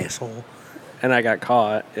 you asshole. And I got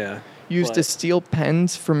caught. Yeah. You used to steal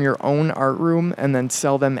pens from your own art room and then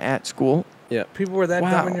sell them at school. Yeah. People were that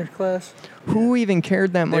dumb in your class? Who even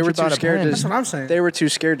cared that much about a pen? That's what I'm saying. They were too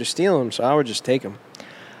scared to steal them, so I would just take them.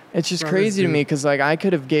 It's just crazy to me because like I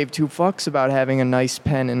could have gave 2 fucks about having a nice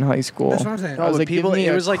pen in high school. That's what I'm saying. I was like, people, give me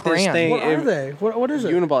it a was like crayon. this thing. What are they? What is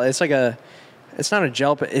it? Uniball. It's not a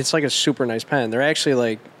gel pen. It's like a super nice pen. They're actually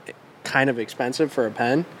like kind of expensive for a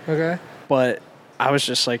pen. Okay. But I was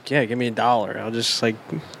just like, yeah, give me $1. I'll just like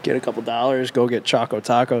get a couple dollars, go get Choco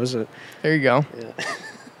Tacos. There you go. Yeah.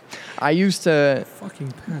 I used to,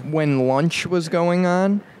 Fucking pen. when lunch was going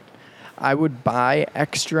on, I would buy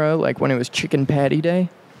extra, like when it was chicken patty day,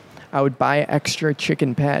 I would buy extra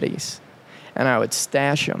chicken patties and I would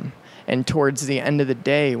stash them. And towards the end of the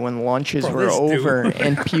day, when lunches were over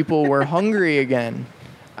and people were hungry again,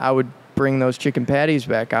 I would bring those chicken patties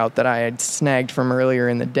back out that I had snagged from earlier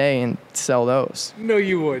in the day and sell those. No,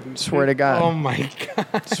 you wouldn't. Swear to God. Oh my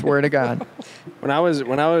God. Swear to God. When I was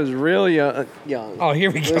real young. Oh,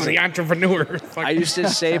 here we go. The entrepreneur. I used to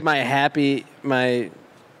save my Happy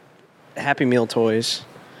Meal toys.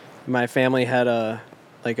 My family had a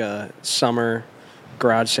summer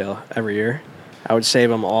garage sale every year. I would save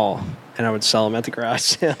them all and I would sell them at the garage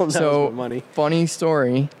sale. That So, was my money. Funny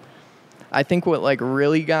story. I think what like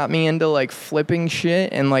really got me into like flipping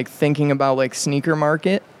shit and like thinking about like sneaker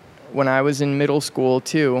market when I was in middle school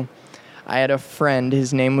too. I had a friend,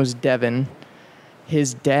 his name was Devin.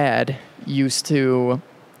 His dad used to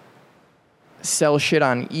sell shit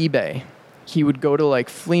on eBay. He would go to like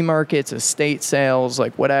flea markets, estate sales,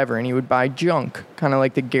 like whatever, and he would buy junk, kind of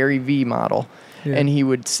like the Gary V model, and he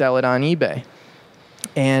would sell it on eBay.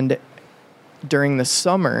 And during the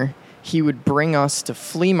summer, he would bring us to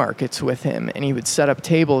flea markets with him, and he would set up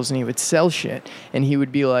tables and he would sell shit. And he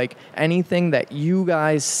would be like, anything that you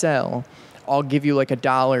guys sell, I'll give you like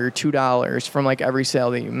 $1 or $2 from like every sale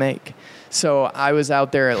that you make. So I was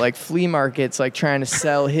out there at like flea markets, like trying to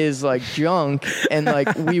sell his like junk, and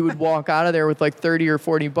like we would walk out of there with like 30 or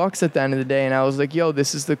 40 bucks at the end of the day. And I was like, yo,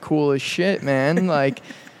 this is the coolest shit, man. Like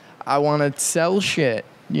I want to sell shit,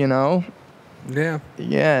 you know? Yeah.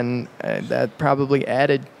 Yeah. And that probably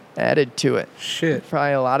added to it. Shit.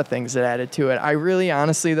 Probably a lot of things that added to it. I really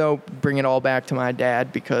honestly though bring it all back to my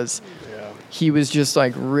dad because he was just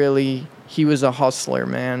like he was a hustler,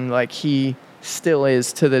 man. Like he still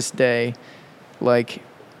is to this day. Like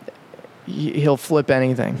he'll flip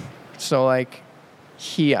anything. So like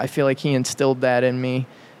I feel like he instilled that in me,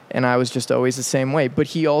 and I was just always the same way. But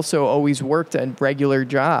he also always worked a regular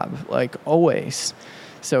job, like always.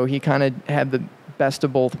 So he kind of had the best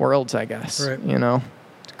of both worlds, I guess. Right. You know,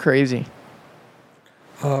 it's crazy.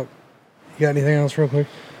 You got anything else real quick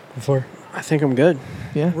before? I think I'm good.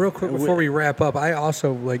 Yeah. Real quick before we wrap up, I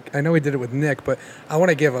also I know we did it with Nick, but I want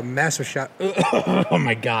to give a massive shout. Oh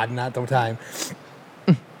my God, not the time.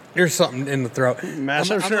 There's something in the throat.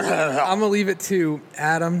 Massive I'm gonna leave it to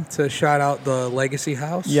Adam to shout out the Legacy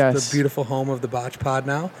House, Yes. the beautiful home of the BotchPod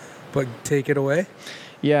now. But take it away.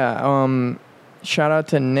 Yeah. Shout out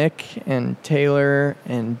to Nick and Taylor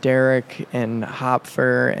and Derek and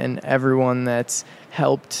Hopfer and everyone that's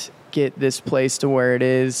helped get this place to where it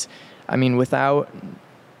is. I mean,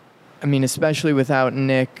 especially without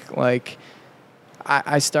Nick, like,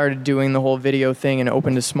 I started doing the whole video thing and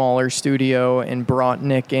opened a smaller studio and brought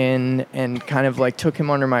Nick in and kind of like took him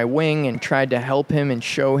under my wing and tried to help him and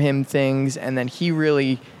show him things. And then he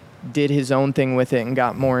really did his own thing with it and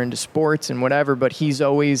got more into sports and whatever, but he's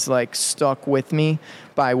always like stuck with me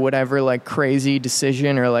by whatever like crazy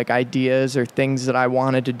decision or like ideas or things that I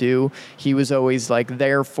wanted to do. He was always like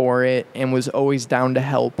there for it and was always down to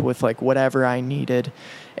help with like whatever I needed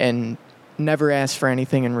and never asked for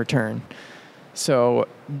anything in return. So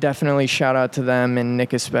definitely shout out to them, and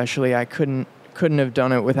Nick especially. I couldn't have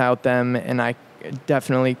done it without them, and I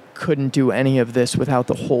definitely couldn't do any of this without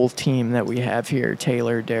the whole team that we have here.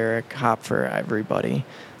 Taylor, Derek, Hopfer, everybody.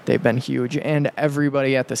 They've been huge. And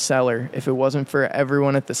everybody at the Cellar. If it wasn't for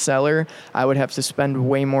everyone at the Cellar, I would have to spend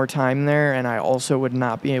way more time there, and I also would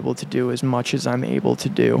not be able to do as much as I'm able to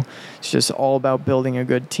do. It's just all about building a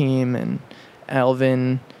good team, and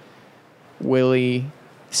Alvin, Willie,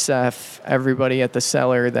 Seth, everybody at the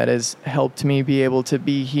Cellar that has helped me be able to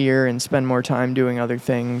be here and spend more time doing other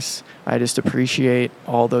things. I just appreciate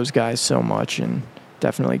all those guys so much, and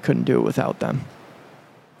definitely couldn't do it without them.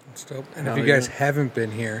 That's dope. And if you guys haven't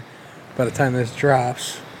been here, by the time this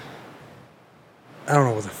drops, I don't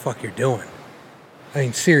know what the fuck you're doing. I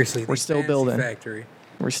mean, seriously, we're still building. Factory.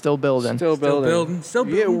 We're still building. Still building.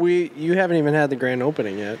 Yeah, you haven't even had the grand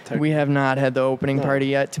opening yet. We have not had the opening party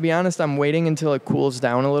yet. To be honest, I'm waiting until it cools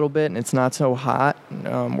down a little bit and it's not so hot.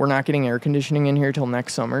 We're not getting air conditioning in here till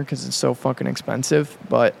next summer because it's so fucking expensive.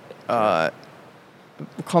 But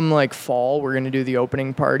come like fall, we're gonna do the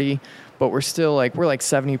opening party. But we're still like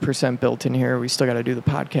 70% built in here. We still got to do the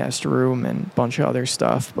podcast room and a bunch of other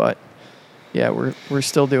stuff. But yeah, we're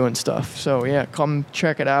still doing stuff. So yeah, come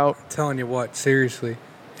check it out. I'm telling you what, seriously.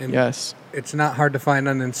 And yes. It's not hard to find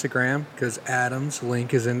on Instagram because Adam's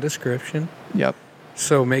link is in description. Yep.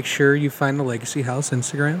 So make sure you find the Legacy House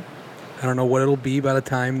Instagram. I don't know what it'll be by the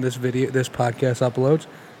time this podcast uploads.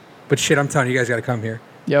 But shit, I'm telling you, you guys got to come here.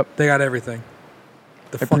 Yep. They got everything.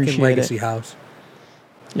 The fucking Legacy House.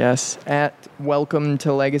 Yes, at Welcome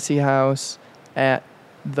to Legacy House, at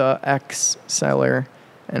the X Cellar,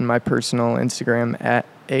 and my personal Instagram at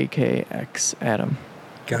AKXAdam.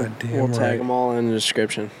 God damn We'll right. tag them all in the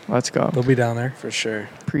description. Let's go. They'll be down there. For sure.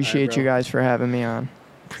 Appreciate you guys for having me on.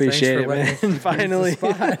 Appreciate it, man. Finally.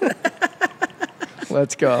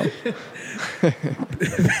 Let's go.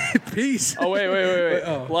 Peace. Oh, wait.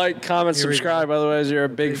 Oh. Like, comment, subscribe. Otherwise, you're a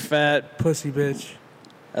big fat pussy bitch.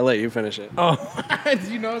 I let you finish it. Oh. Did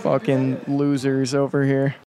you know? Fucking losers over here.